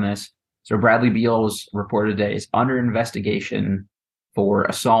your take on this. So Bradley Beal was reported today is under investigation for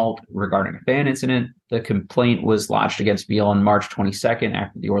assault regarding a fan incident. The complaint was lodged against Beal on March 22nd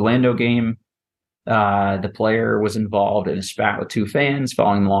after the Orlando game. The player was involved in a spat with two fans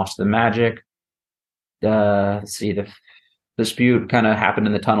following the loss to the Magic. Let's see, the dispute kind of happened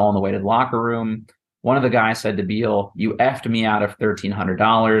in the tunnel on the way to the locker room. One of the guys said to Beal, "You effed me out of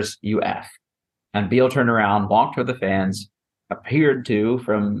 $1,300, you F." And Beal turned around, walked toward the fans, appeared to,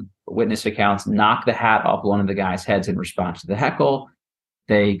 from witness accounts, knock the hat off one of the guys' heads in response to the heckle.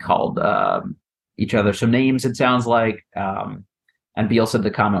 They called each other some names, it sounds like. And Beal said the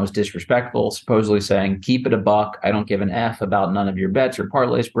comment was disrespectful, supposedly saying, "Keep it a buck. I don't give an F about none of your bets or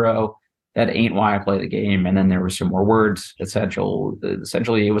parlays, bro. That ain't why I play the game." And then there was some more words.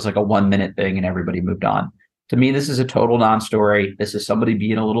 Essentially, it was like a 1 minute thing and everybody moved on. To me, this is a total non-story. This is somebody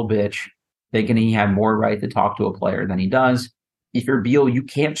being a little bitch, thinking he had more right to talk to a player than he does. If you're Beal, you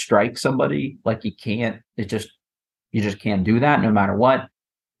can't strike somebody. Like you just can't do that no matter what.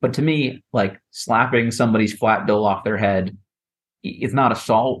 But to me, like slapping somebody's flat bill off their head, it's not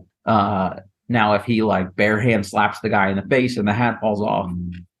assault. Now, if he like bare hand slaps the guy in the face and the hat falls off,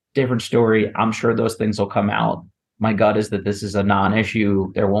 different story. I'm sure those things will come out. My gut is that this is a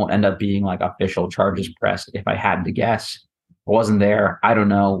non-issue. There won't end up being like official charges pressed. If I had to guess, I wasn't there. I don't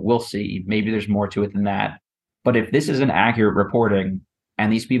know. We'll see. Maybe there's more to it than that. But if this is an accurate reporting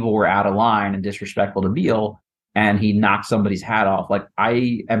and these people were out of line and disrespectful to Beal and he knocked somebody's hat off, like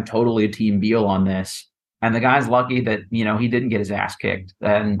I am totally a team Beal on this. And the guy's lucky that, he didn't get his ass kicked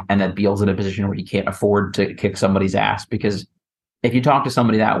and that Beal's in a position where he can't afford to kick somebody's ass, because if you talk to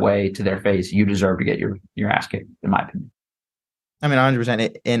somebody that way to their face, you deserve to get your ass kicked, in my opinion. I mean,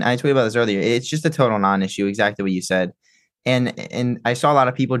 100%. And I tweeted about this earlier. It's just a total non-issue, exactly what you said. And I saw a lot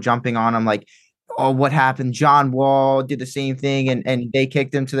of people jumping on him like, "Oh, what happened? John Wall did the same thing and they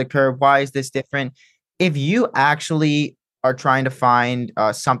kicked him to the curb. Why is this different?" If you actually are trying to find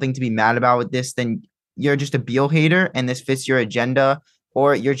something to be mad about with this, then you're just a Beal hater and this fits your agenda,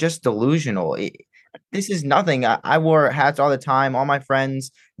 or you're just delusional. This is nothing. I wore hats all the time. All my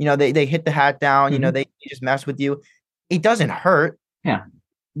friends, they hit the hat down, Mm-hmm. They just mess with you. It doesn't hurt. Yeah.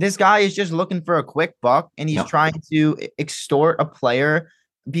 This guy is just looking for a quick buck, and he's trying to extort a player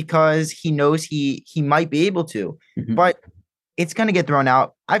because he knows he might be able to. Mm-hmm. But it's going to get thrown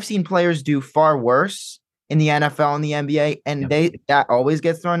out. I've seen players do far worse in the NFL and the NBA, and that always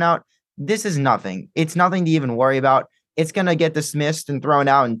gets thrown out. This is nothing. It's nothing to even worry about. It's going to get dismissed and thrown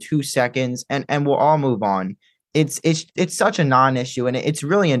out in 2 seconds, and we'll all move on. It's such a non-issue, and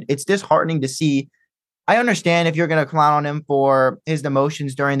it's disheartening to see. I understand if you're going to clown on him for his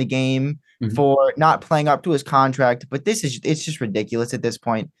emotions during the game, for not playing up to his contract, but it's just ridiculous at this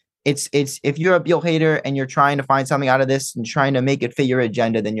point. It's if you're a Beal hater and you're trying to find something out of this and trying to make it fit your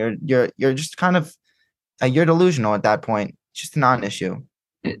agenda, then you're just kind of you're delusional at that point. It's just a non-issue.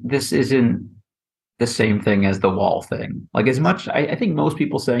 This isn't the same thing as the Wall thing. Like, as much, I think most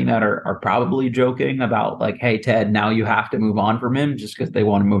people saying that are probably joking about like, "Hey, Ted, now you have to move on from him," just because they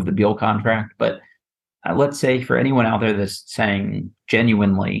want to move the Beal contract. But let's say for anyone out there that's saying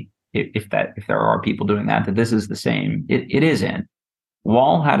genuinely, if there are people doing that this is the same, it isn't.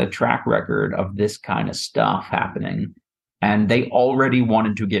 Wall had a track record of this kind of stuff happening, and they already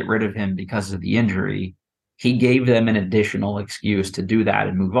wanted to get rid of him because of the injury. He gave them an additional excuse to do that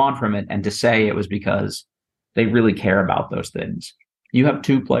and move on from it, and to say it was because they really care about those things. You have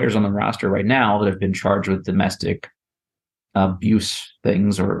 2 players on the roster right now that have been charged with domestic abuse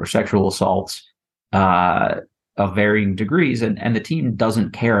things or sexual assaults of varying degrees, and the team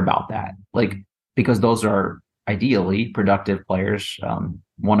doesn't care about that, like, because those are ideally productive players,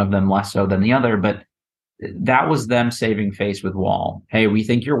 one of them less so than the other, but that was them saving face with Wall. "Hey, we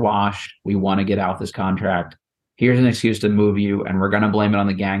think you're washed. We want to get out this contract. Here's an excuse to move you, and we're going to blame it on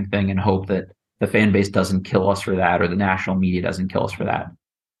the gang thing and hope that the fan base doesn't kill us for that, or the national media doesn't kill us for that."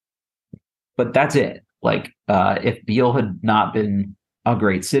 But that's it. Like if Beal had not been a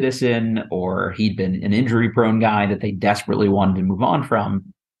great citizen or he'd been an injury prone guy that they desperately wanted to move on from,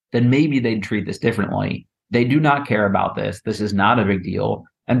 then maybe they'd treat this differently. They do not care about this. This is not a big deal.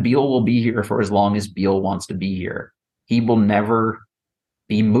 And Beal will be here for as long as Beal wants to be here. He will never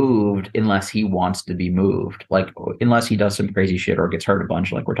be moved unless he wants to be moved, like unless he does some crazy shit or gets hurt a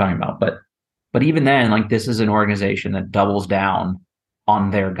bunch like we're talking about. But even then, like this is an organization that doubles down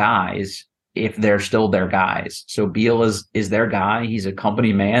on their guys if they're still their guys. So Beal is their guy. He's a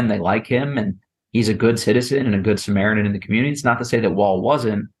company man. They like him and he's a good citizen and a good Samaritan in the community. It's not to say that Wall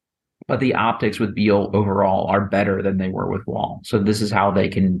wasn't, but the optics with Beal overall are better than they were with Wall. So this is how they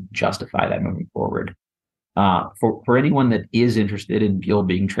can justify that moving forward. For anyone that is interested in Beal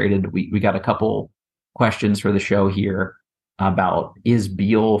being traded, we got a couple questions for the show here about, is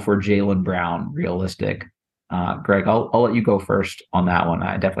Beal for Jaylen Brown realistic? Greg, I'll let you go first on that one.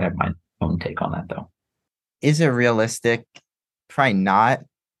 I definitely have my own take on that though. Is it realistic? Probably not.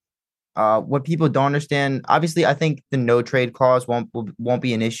 What people don't understand, obviously, I think the no trade clause won't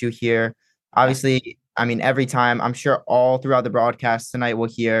be an issue here. Obviously, I mean, every time, I'm sure all throughout the broadcast tonight, we'll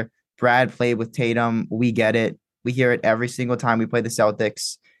hear Brad played with Tatum. We get it. We hear it every single time we play the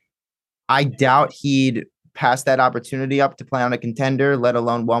Celtics. I doubt he'd pass that opportunity up to play on a contender, let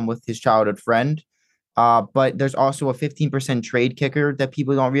alone one with his childhood friend. But there's also a 15% trade kicker that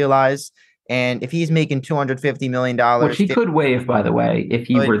people don't realize. And if he's making $250 million, which he could waive, by the way, if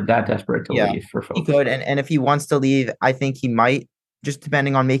he were that desperate to leave for folks. He could. And if he wants to leave, I think he might, just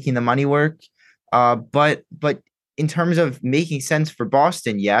depending on making the money work. But in terms of making sense for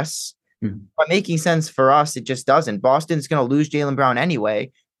Boston, yes. Mm-hmm. But making sense for us, it just doesn't. Boston's going to lose Jaylen Brown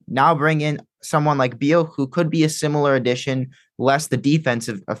anyway. Now bring in someone like Beal, who could be a similar addition, less the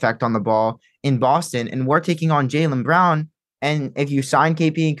defensive effect on the ball in Boston. And we're taking on Jaylen Brown. And if you sign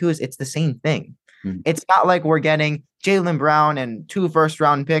KP and Kuz, it's the same thing. Mm-hmm. It's not like we're getting Jaylen Brown and 2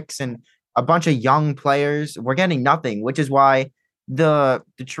 first-round picks and a bunch of young players. We're getting nothing, which is why the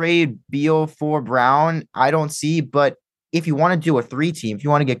trade Beal for Brown, I don't see. But if you want to do a 3-team, if you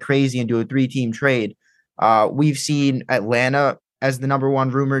want to get crazy and do a 3-team trade, we've seen Atlanta as the number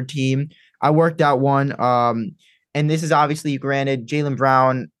 1 rumored team. I worked out one. And this is obviously granted Jaylen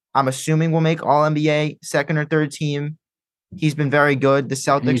Brown, I'm assuming will make all NBA 2nd or 3rd team. He's been very good. The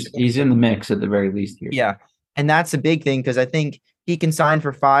Celtics. He's in the mix at the very least here. Yeah. And that's a big thing because I think he can sign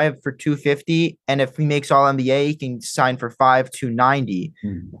for 5 for $250. And if he makes all NBA, he can sign for 5 $290,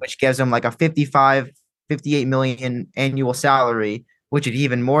 which gives him like a 58 million annual salary, which is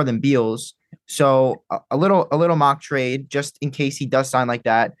even more than Beal's. So a little mock trade, just in case he does sign like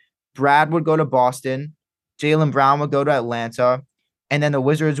that. Brad would go to Boston. Jaylen Brown would go to Atlanta. And then the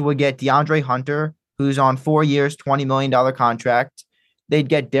Wizards would get DeAndre Hunter, who's on 4 years, $20 million contract. They'd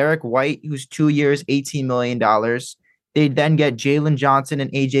get Derek White, who's 2 years, $18 million. They'd then get Jalen Johnson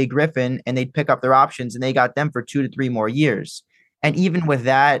and AJ Griffin, and they'd pick up their options, and they got them for 2 to 3 more years. And even with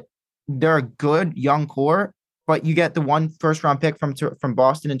that, they're a good young core, but you get the 1 first-round pick from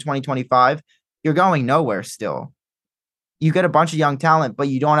Boston in 2025, you're going nowhere still. You get a bunch of young talent, but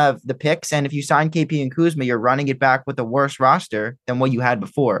you don't have the picks. And if you sign KP and Kuzma, you're running it back with a worse roster than what you had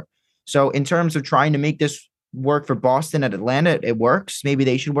before. So in terms of trying to make this work for Boston at Atlanta, it works. Maybe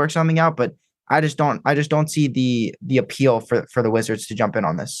they should work something out, but I just don't see the appeal for the Wizards to jump in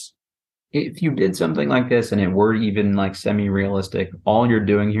on this. If you did something like this and it were even like semi-realistic, all you're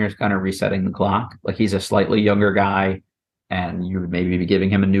doing here is kind of resetting the clock. Like he's a slightly younger guy and you would maybe be giving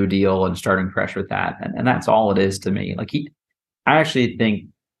him a new deal and starting fresh with that. And that's all it is to me. Like I actually think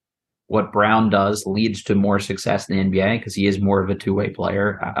what Brown does leads to more success in the NBA because he is more of a two-way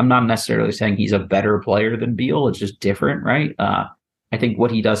player. I'm not necessarily saying he's a better player than Beal. It's just different, right? I think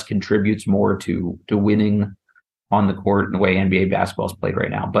what he does contributes more to winning on the court in the way NBA basketball is played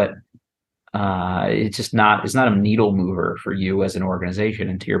right now. But it's not a needle mover for you as an organization.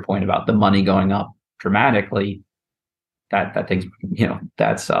 And to your point about the money going up dramatically, that thing's,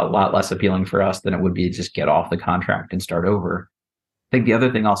 that's a lot less appealing for us than it would be to just get off the contract and start over. I think the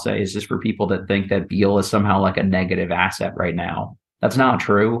other thing I'll say is just for people that think that Beal is somehow like a negative asset right now. That's not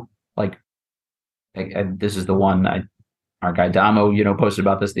true. Like this is the one our guy Damo, posted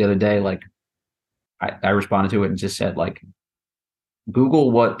about this the other day. Like I responded to it and just said, like,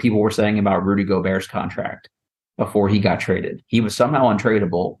 Google what people were saying about Rudy Gobert's contract before he got traded. He was somehow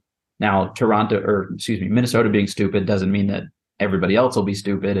untradeable. Now, Minnesota being stupid doesn't mean that everybody else will be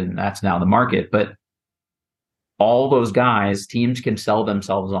stupid and that's now the market. But all those guys, teams can sell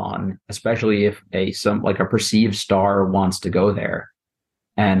themselves on, especially if a perceived star wants to go there.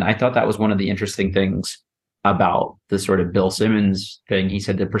 And I thought that was one of the interesting things about the sort of Bill Simmons thing. He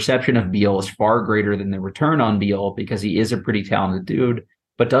said the perception of Beal is far greater than the return on Beal because he is a pretty talented dude,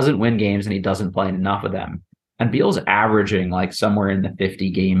 but doesn't win games and he doesn't play in enough of them. And Beal's averaging like somewhere in the 50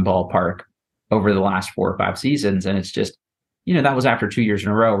 game ballpark over the last 4 or 5 seasons. And it's just, that was after 2 years in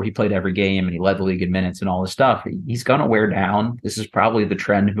a row where he played every game and he led the league in minutes and all this stuff. He's going to wear down. This is probably the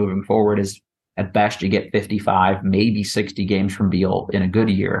trend moving forward is at best you get 55, maybe 60 games from Beal in a good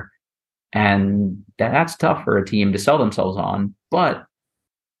year. And that's tough for a team to sell themselves on. But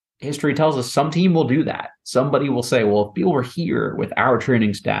history tells us some team will do that. Somebody will say, well, if Beal were here with our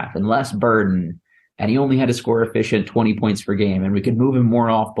training staff and less burden, and he only had to score efficient 20 points per game, and we could move him more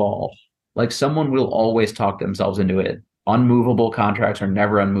off ball, like someone will always talk themselves into it. Unmovable contracts are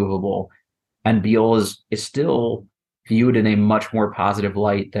never unmovable. And Beal is still viewed in a much more positive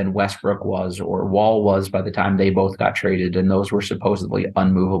light than Westbrook was or Wall was by the time they both got traded, and those were supposedly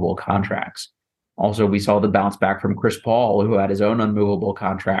unmovable contracts. Also, we saw the bounce back from Chris Paul, who had his own unmovable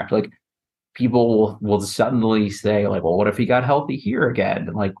contract. Like, people will suddenly say, like, well, what if he got healthy here again?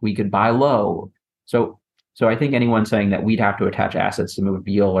 Like, we could buy low. So I think anyone saying that we'd have to attach assets to move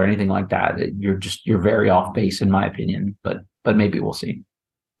Beal or anything like that, you're very off base in my opinion. But maybe we'll see.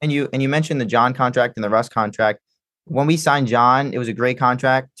 And you mentioned the John contract and the Russ contract. When we signed John, it was a great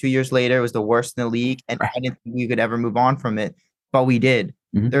contract. 2 years later, it was the worst in the league, and I didn't think we could ever move on from it, but we did.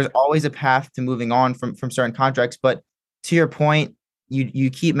 Mm-hmm. There's always a path to moving on from certain contracts, but to your point, you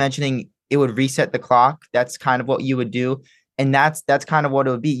keep mentioning it would reset the clock. That's kind of what you would do, and that's kind of what it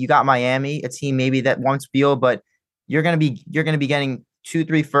would be. You got Miami, a team maybe that wants Beal, but you're gonna be getting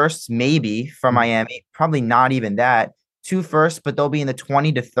 2-3 firsts maybe from Miami, probably not even that. 2 firsts, but they'll be in the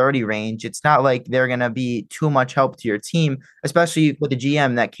 20 to 30 range. It's not like they're going to be too much help to your team, especially with a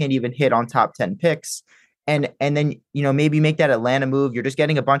GM that can't even hit on top 10 picks. And then, maybe make that Atlanta move. You're just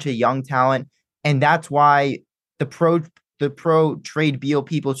getting a bunch of young talent. And that's why the pro trade Beal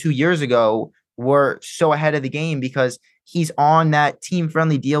people 2 years ago were so ahead of the game, because he's on that team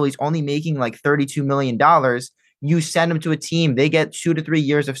friendly deal. He's only making like $32 million. You send him to a team, they get 2 to 3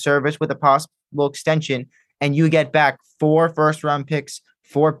 years of service with a possible extension, and you get back 4 first-round picks,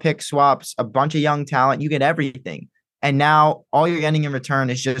 4 pick swaps, a bunch of young talent. You get everything. And now all you're getting in return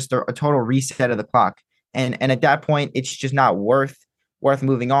is just a total reset of the clock. And at that point, it's just not worth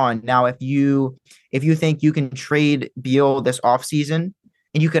moving on. Now, if you think you can trade Beal this offseason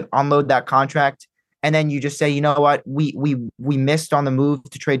and you can unload that contract, and then you just say, you know what, we missed on the move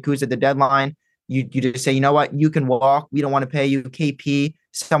to trade Kuz at the deadline. You just say, you know what, you can walk. We don't want to pay you. KP,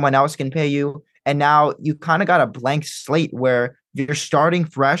 someone else can pay you. And now you kind of got a blank slate where you're starting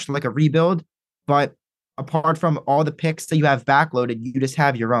fresh, like a rebuild, but apart from all the picks that you have backloaded, you just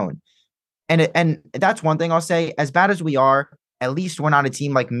have your own. And that's one thing I'll say. As bad as we are, at least we're not a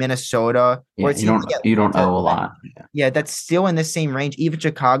team like Minnesota. Yeah, you don't owe a lot. Yeah, that's still in the same range. Even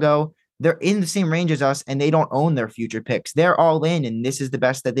Chicago, they're in the same range as us, and they don't own their future picks. They're all in, and this is the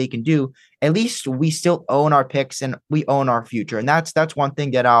best that they can do. At least we still own our picks, and we own our future. And that's one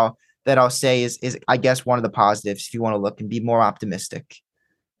thing that I'll say is I guess one of the positives if you want to look and be more optimistic.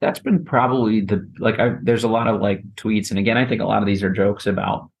 That's been probably there's a lot of like tweets. And again, I think a lot of these are jokes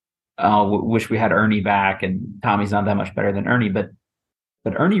about, wish we had Ernie back, and Tommy's not that much better than Ernie, but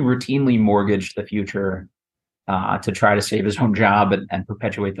Ernie routinely mortgaged the future to try to save his own job and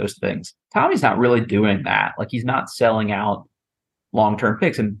perpetuate those things. Tommy's not really doing that. Like, he's not selling out long-term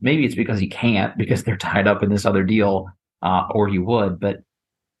picks, and maybe it's because he can't, because they're tied up in this other deal, or he would, but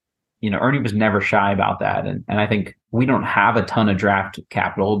Ernie was never shy about that. And I think we don't have a ton of draft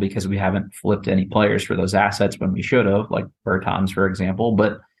capital because we haven't flipped any players for those assets when we should have, like Bertans, for example.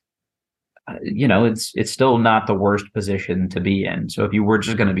 But, it's still not the worst position to be in. So if you were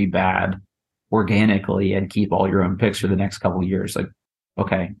just going to be bad organically and keep all your own picks for the next couple of years, like,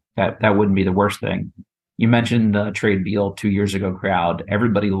 okay, that wouldn't be the worst thing. You mentioned the trade Beal 2 years ago crowd.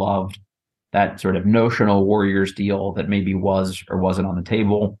 Everybody loved that sort of notional Warriors deal that maybe was or wasn't on the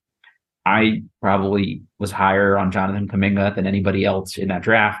table. I probably was higher on Jonathan Kuminga than anybody else in that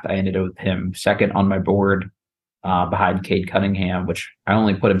draft. I ended up with him second on my board behind Cade Cunningham, which I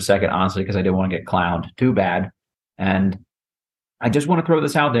only put him second, honestly, because I didn't want to get clowned too bad. And I just want to throw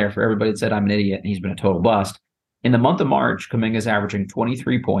this out there for everybody that said I'm an idiot and he's been a total bust. In the month of March, Kuminga's averaging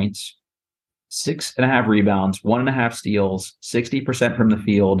 23 points, 6.5 rebounds, 1.5 steals, 60% from the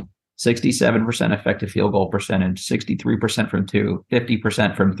field, 67% effective field goal percentage, 63% from 2,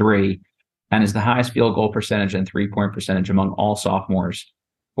 50% from 3, and is the highest field goal percentage and 3-point percentage among all sophomores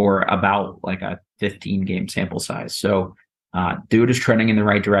for about like a 15-game sample size. So dude is trending in the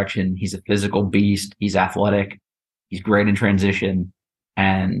right direction. He's a physical beast. He's athletic. He's great in transition.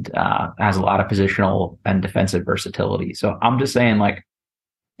 and has a lot of positional and defensive versatility. So I'm just saying, like,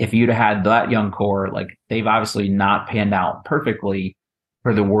 if you'd have had that young core, like, they've obviously not panned out perfectly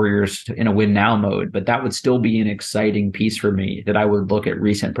for the Warriors in a win now mode, but that would still be an exciting piece for me that I would look at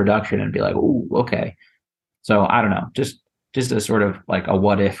recent production and be like, oh, okay. So I don't know, just a sort of like a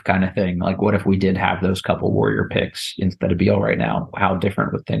what if kind of thing. Like, what if we did have those couple Warrior picks instead of Beal right now? How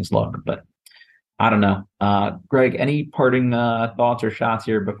different would things look? But I don't know. Greg, any parting thoughts or shots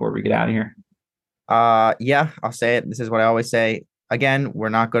here before we get out of here? Yeah, I'll say it. This is what I always say. Again, we're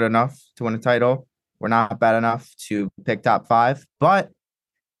not good enough to win a title. We're not bad enough to pick top 5. But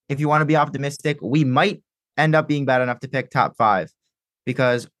if you want to be optimistic, we might end up being bad enough to pick top 5,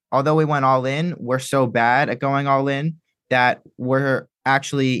 because although we went all in, we're so bad at going all in that we're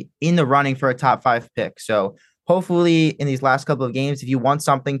actually in the running for a top 5 pick. So hopefully in these last couple of games, if you want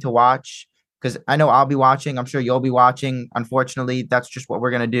something to watch, because I know I'll be watching, I'm sure you'll be watching. Unfortunately, that's just what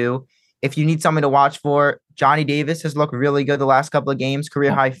we're going to do. If you need something to watch for, Johnny Davis has looked really good the last couple of games,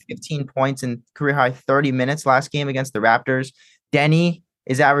 career high 15 points and career high 30 minutes last game against the Raptors. Denny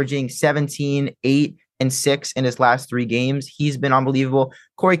is averaging 17, 8, and 6 in his last 3 games. He's been unbelievable.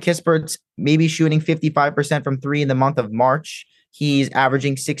 Corey Kispert's maybe shooting 55% from 3 in the month of March. He's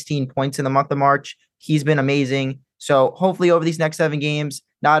averaging 16 points in the month of March. He's been amazing. So hopefully over these next 7 games,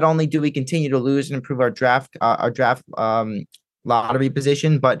 not only do we continue to lose and improve our draft lottery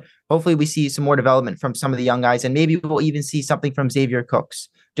position, but hopefully we see some more development from some of the young guys, and maybe we'll even see something from Xavier Cooks.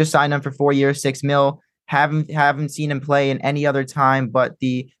 Just signed him for 4 years, $6 million. Haven't seen him play in any other time but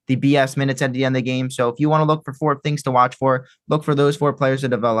the BS minutes at the end of the game. So if you want to look for 4 things to watch for, look for those 4 players to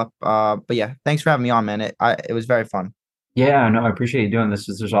develop. But yeah, thanks for having me on, man. It was very fun. Yeah, no, I appreciate you doing this.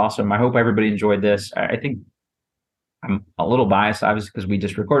 This is awesome. I hope everybody enjoyed this. I think I'm a little biased, obviously, because we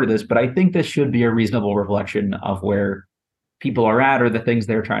just recorded this, but I think this should be a reasonable reflection of where people are at or the things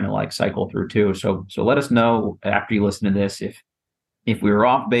they're trying to like cycle through too. So let us know after you listen to this if we were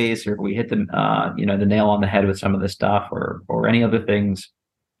off base or if we hit the the nail on the head with some of this stuff or any other things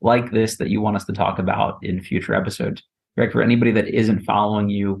like this that you want us to talk about in future episodes. Greg, for anybody that isn't following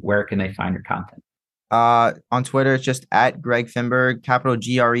you, where can they find your content? On Twitter, it's just at Greg Finberg, capital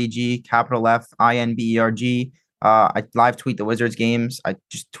GREG, capital FINBERG. I live tweet the Wizards games. I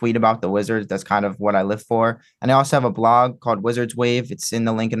just tweet about the Wizards. That's kind of what I live for. And I also have a blog called Wizards Wave. It's in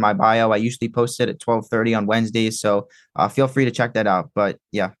the link in my bio. I usually post it at 12:30 on Wednesdays. So feel free to check that out. But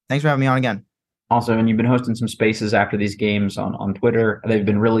yeah, thanks for having me on again. Also, and you've been hosting some spaces after these games on Twitter. They've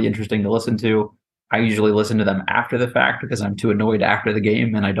been really interesting to listen to. I usually listen to them after the fact because I'm too annoyed after the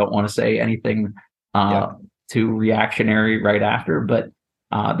game and I don't want to say anything too reactionary right after. But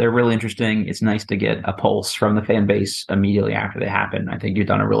they're really interesting. It's nice to get a pulse from the fan base immediately after they happen. I think you've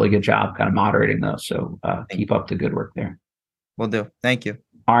done a really good job kind of moderating those. So keep up the good work there. Will do. Thank you.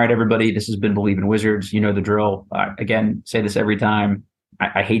 All right, everybody. This has been Believe in Wizards. You know the drill. Again, say this every time.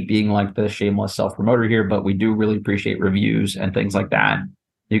 I hate being like the shameless self-promoter here, but we do really appreciate reviews and things like that.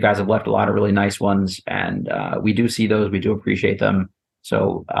 You guys have left a lot of really nice ones, and we do see those. We do appreciate them.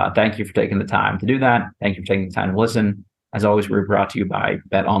 So thank you for taking the time to do that. Thank you for taking the time to listen. As always, we're brought to you by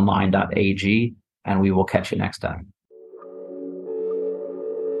betonline.ag, and we will catch you next time.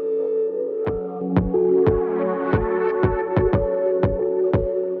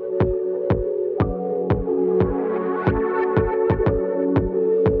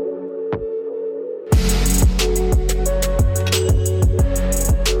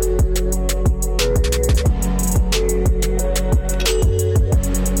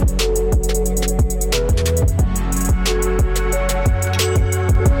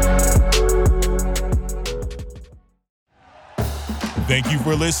 Thank you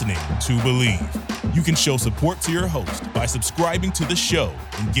for listening to Believe. You can show support to your host by subscribing to the show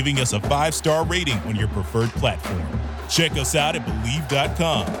and giving us a 5-star rating on your preferred platform. Check us out at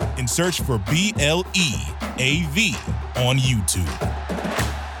Believe.com and search for BLEAV on YouTube.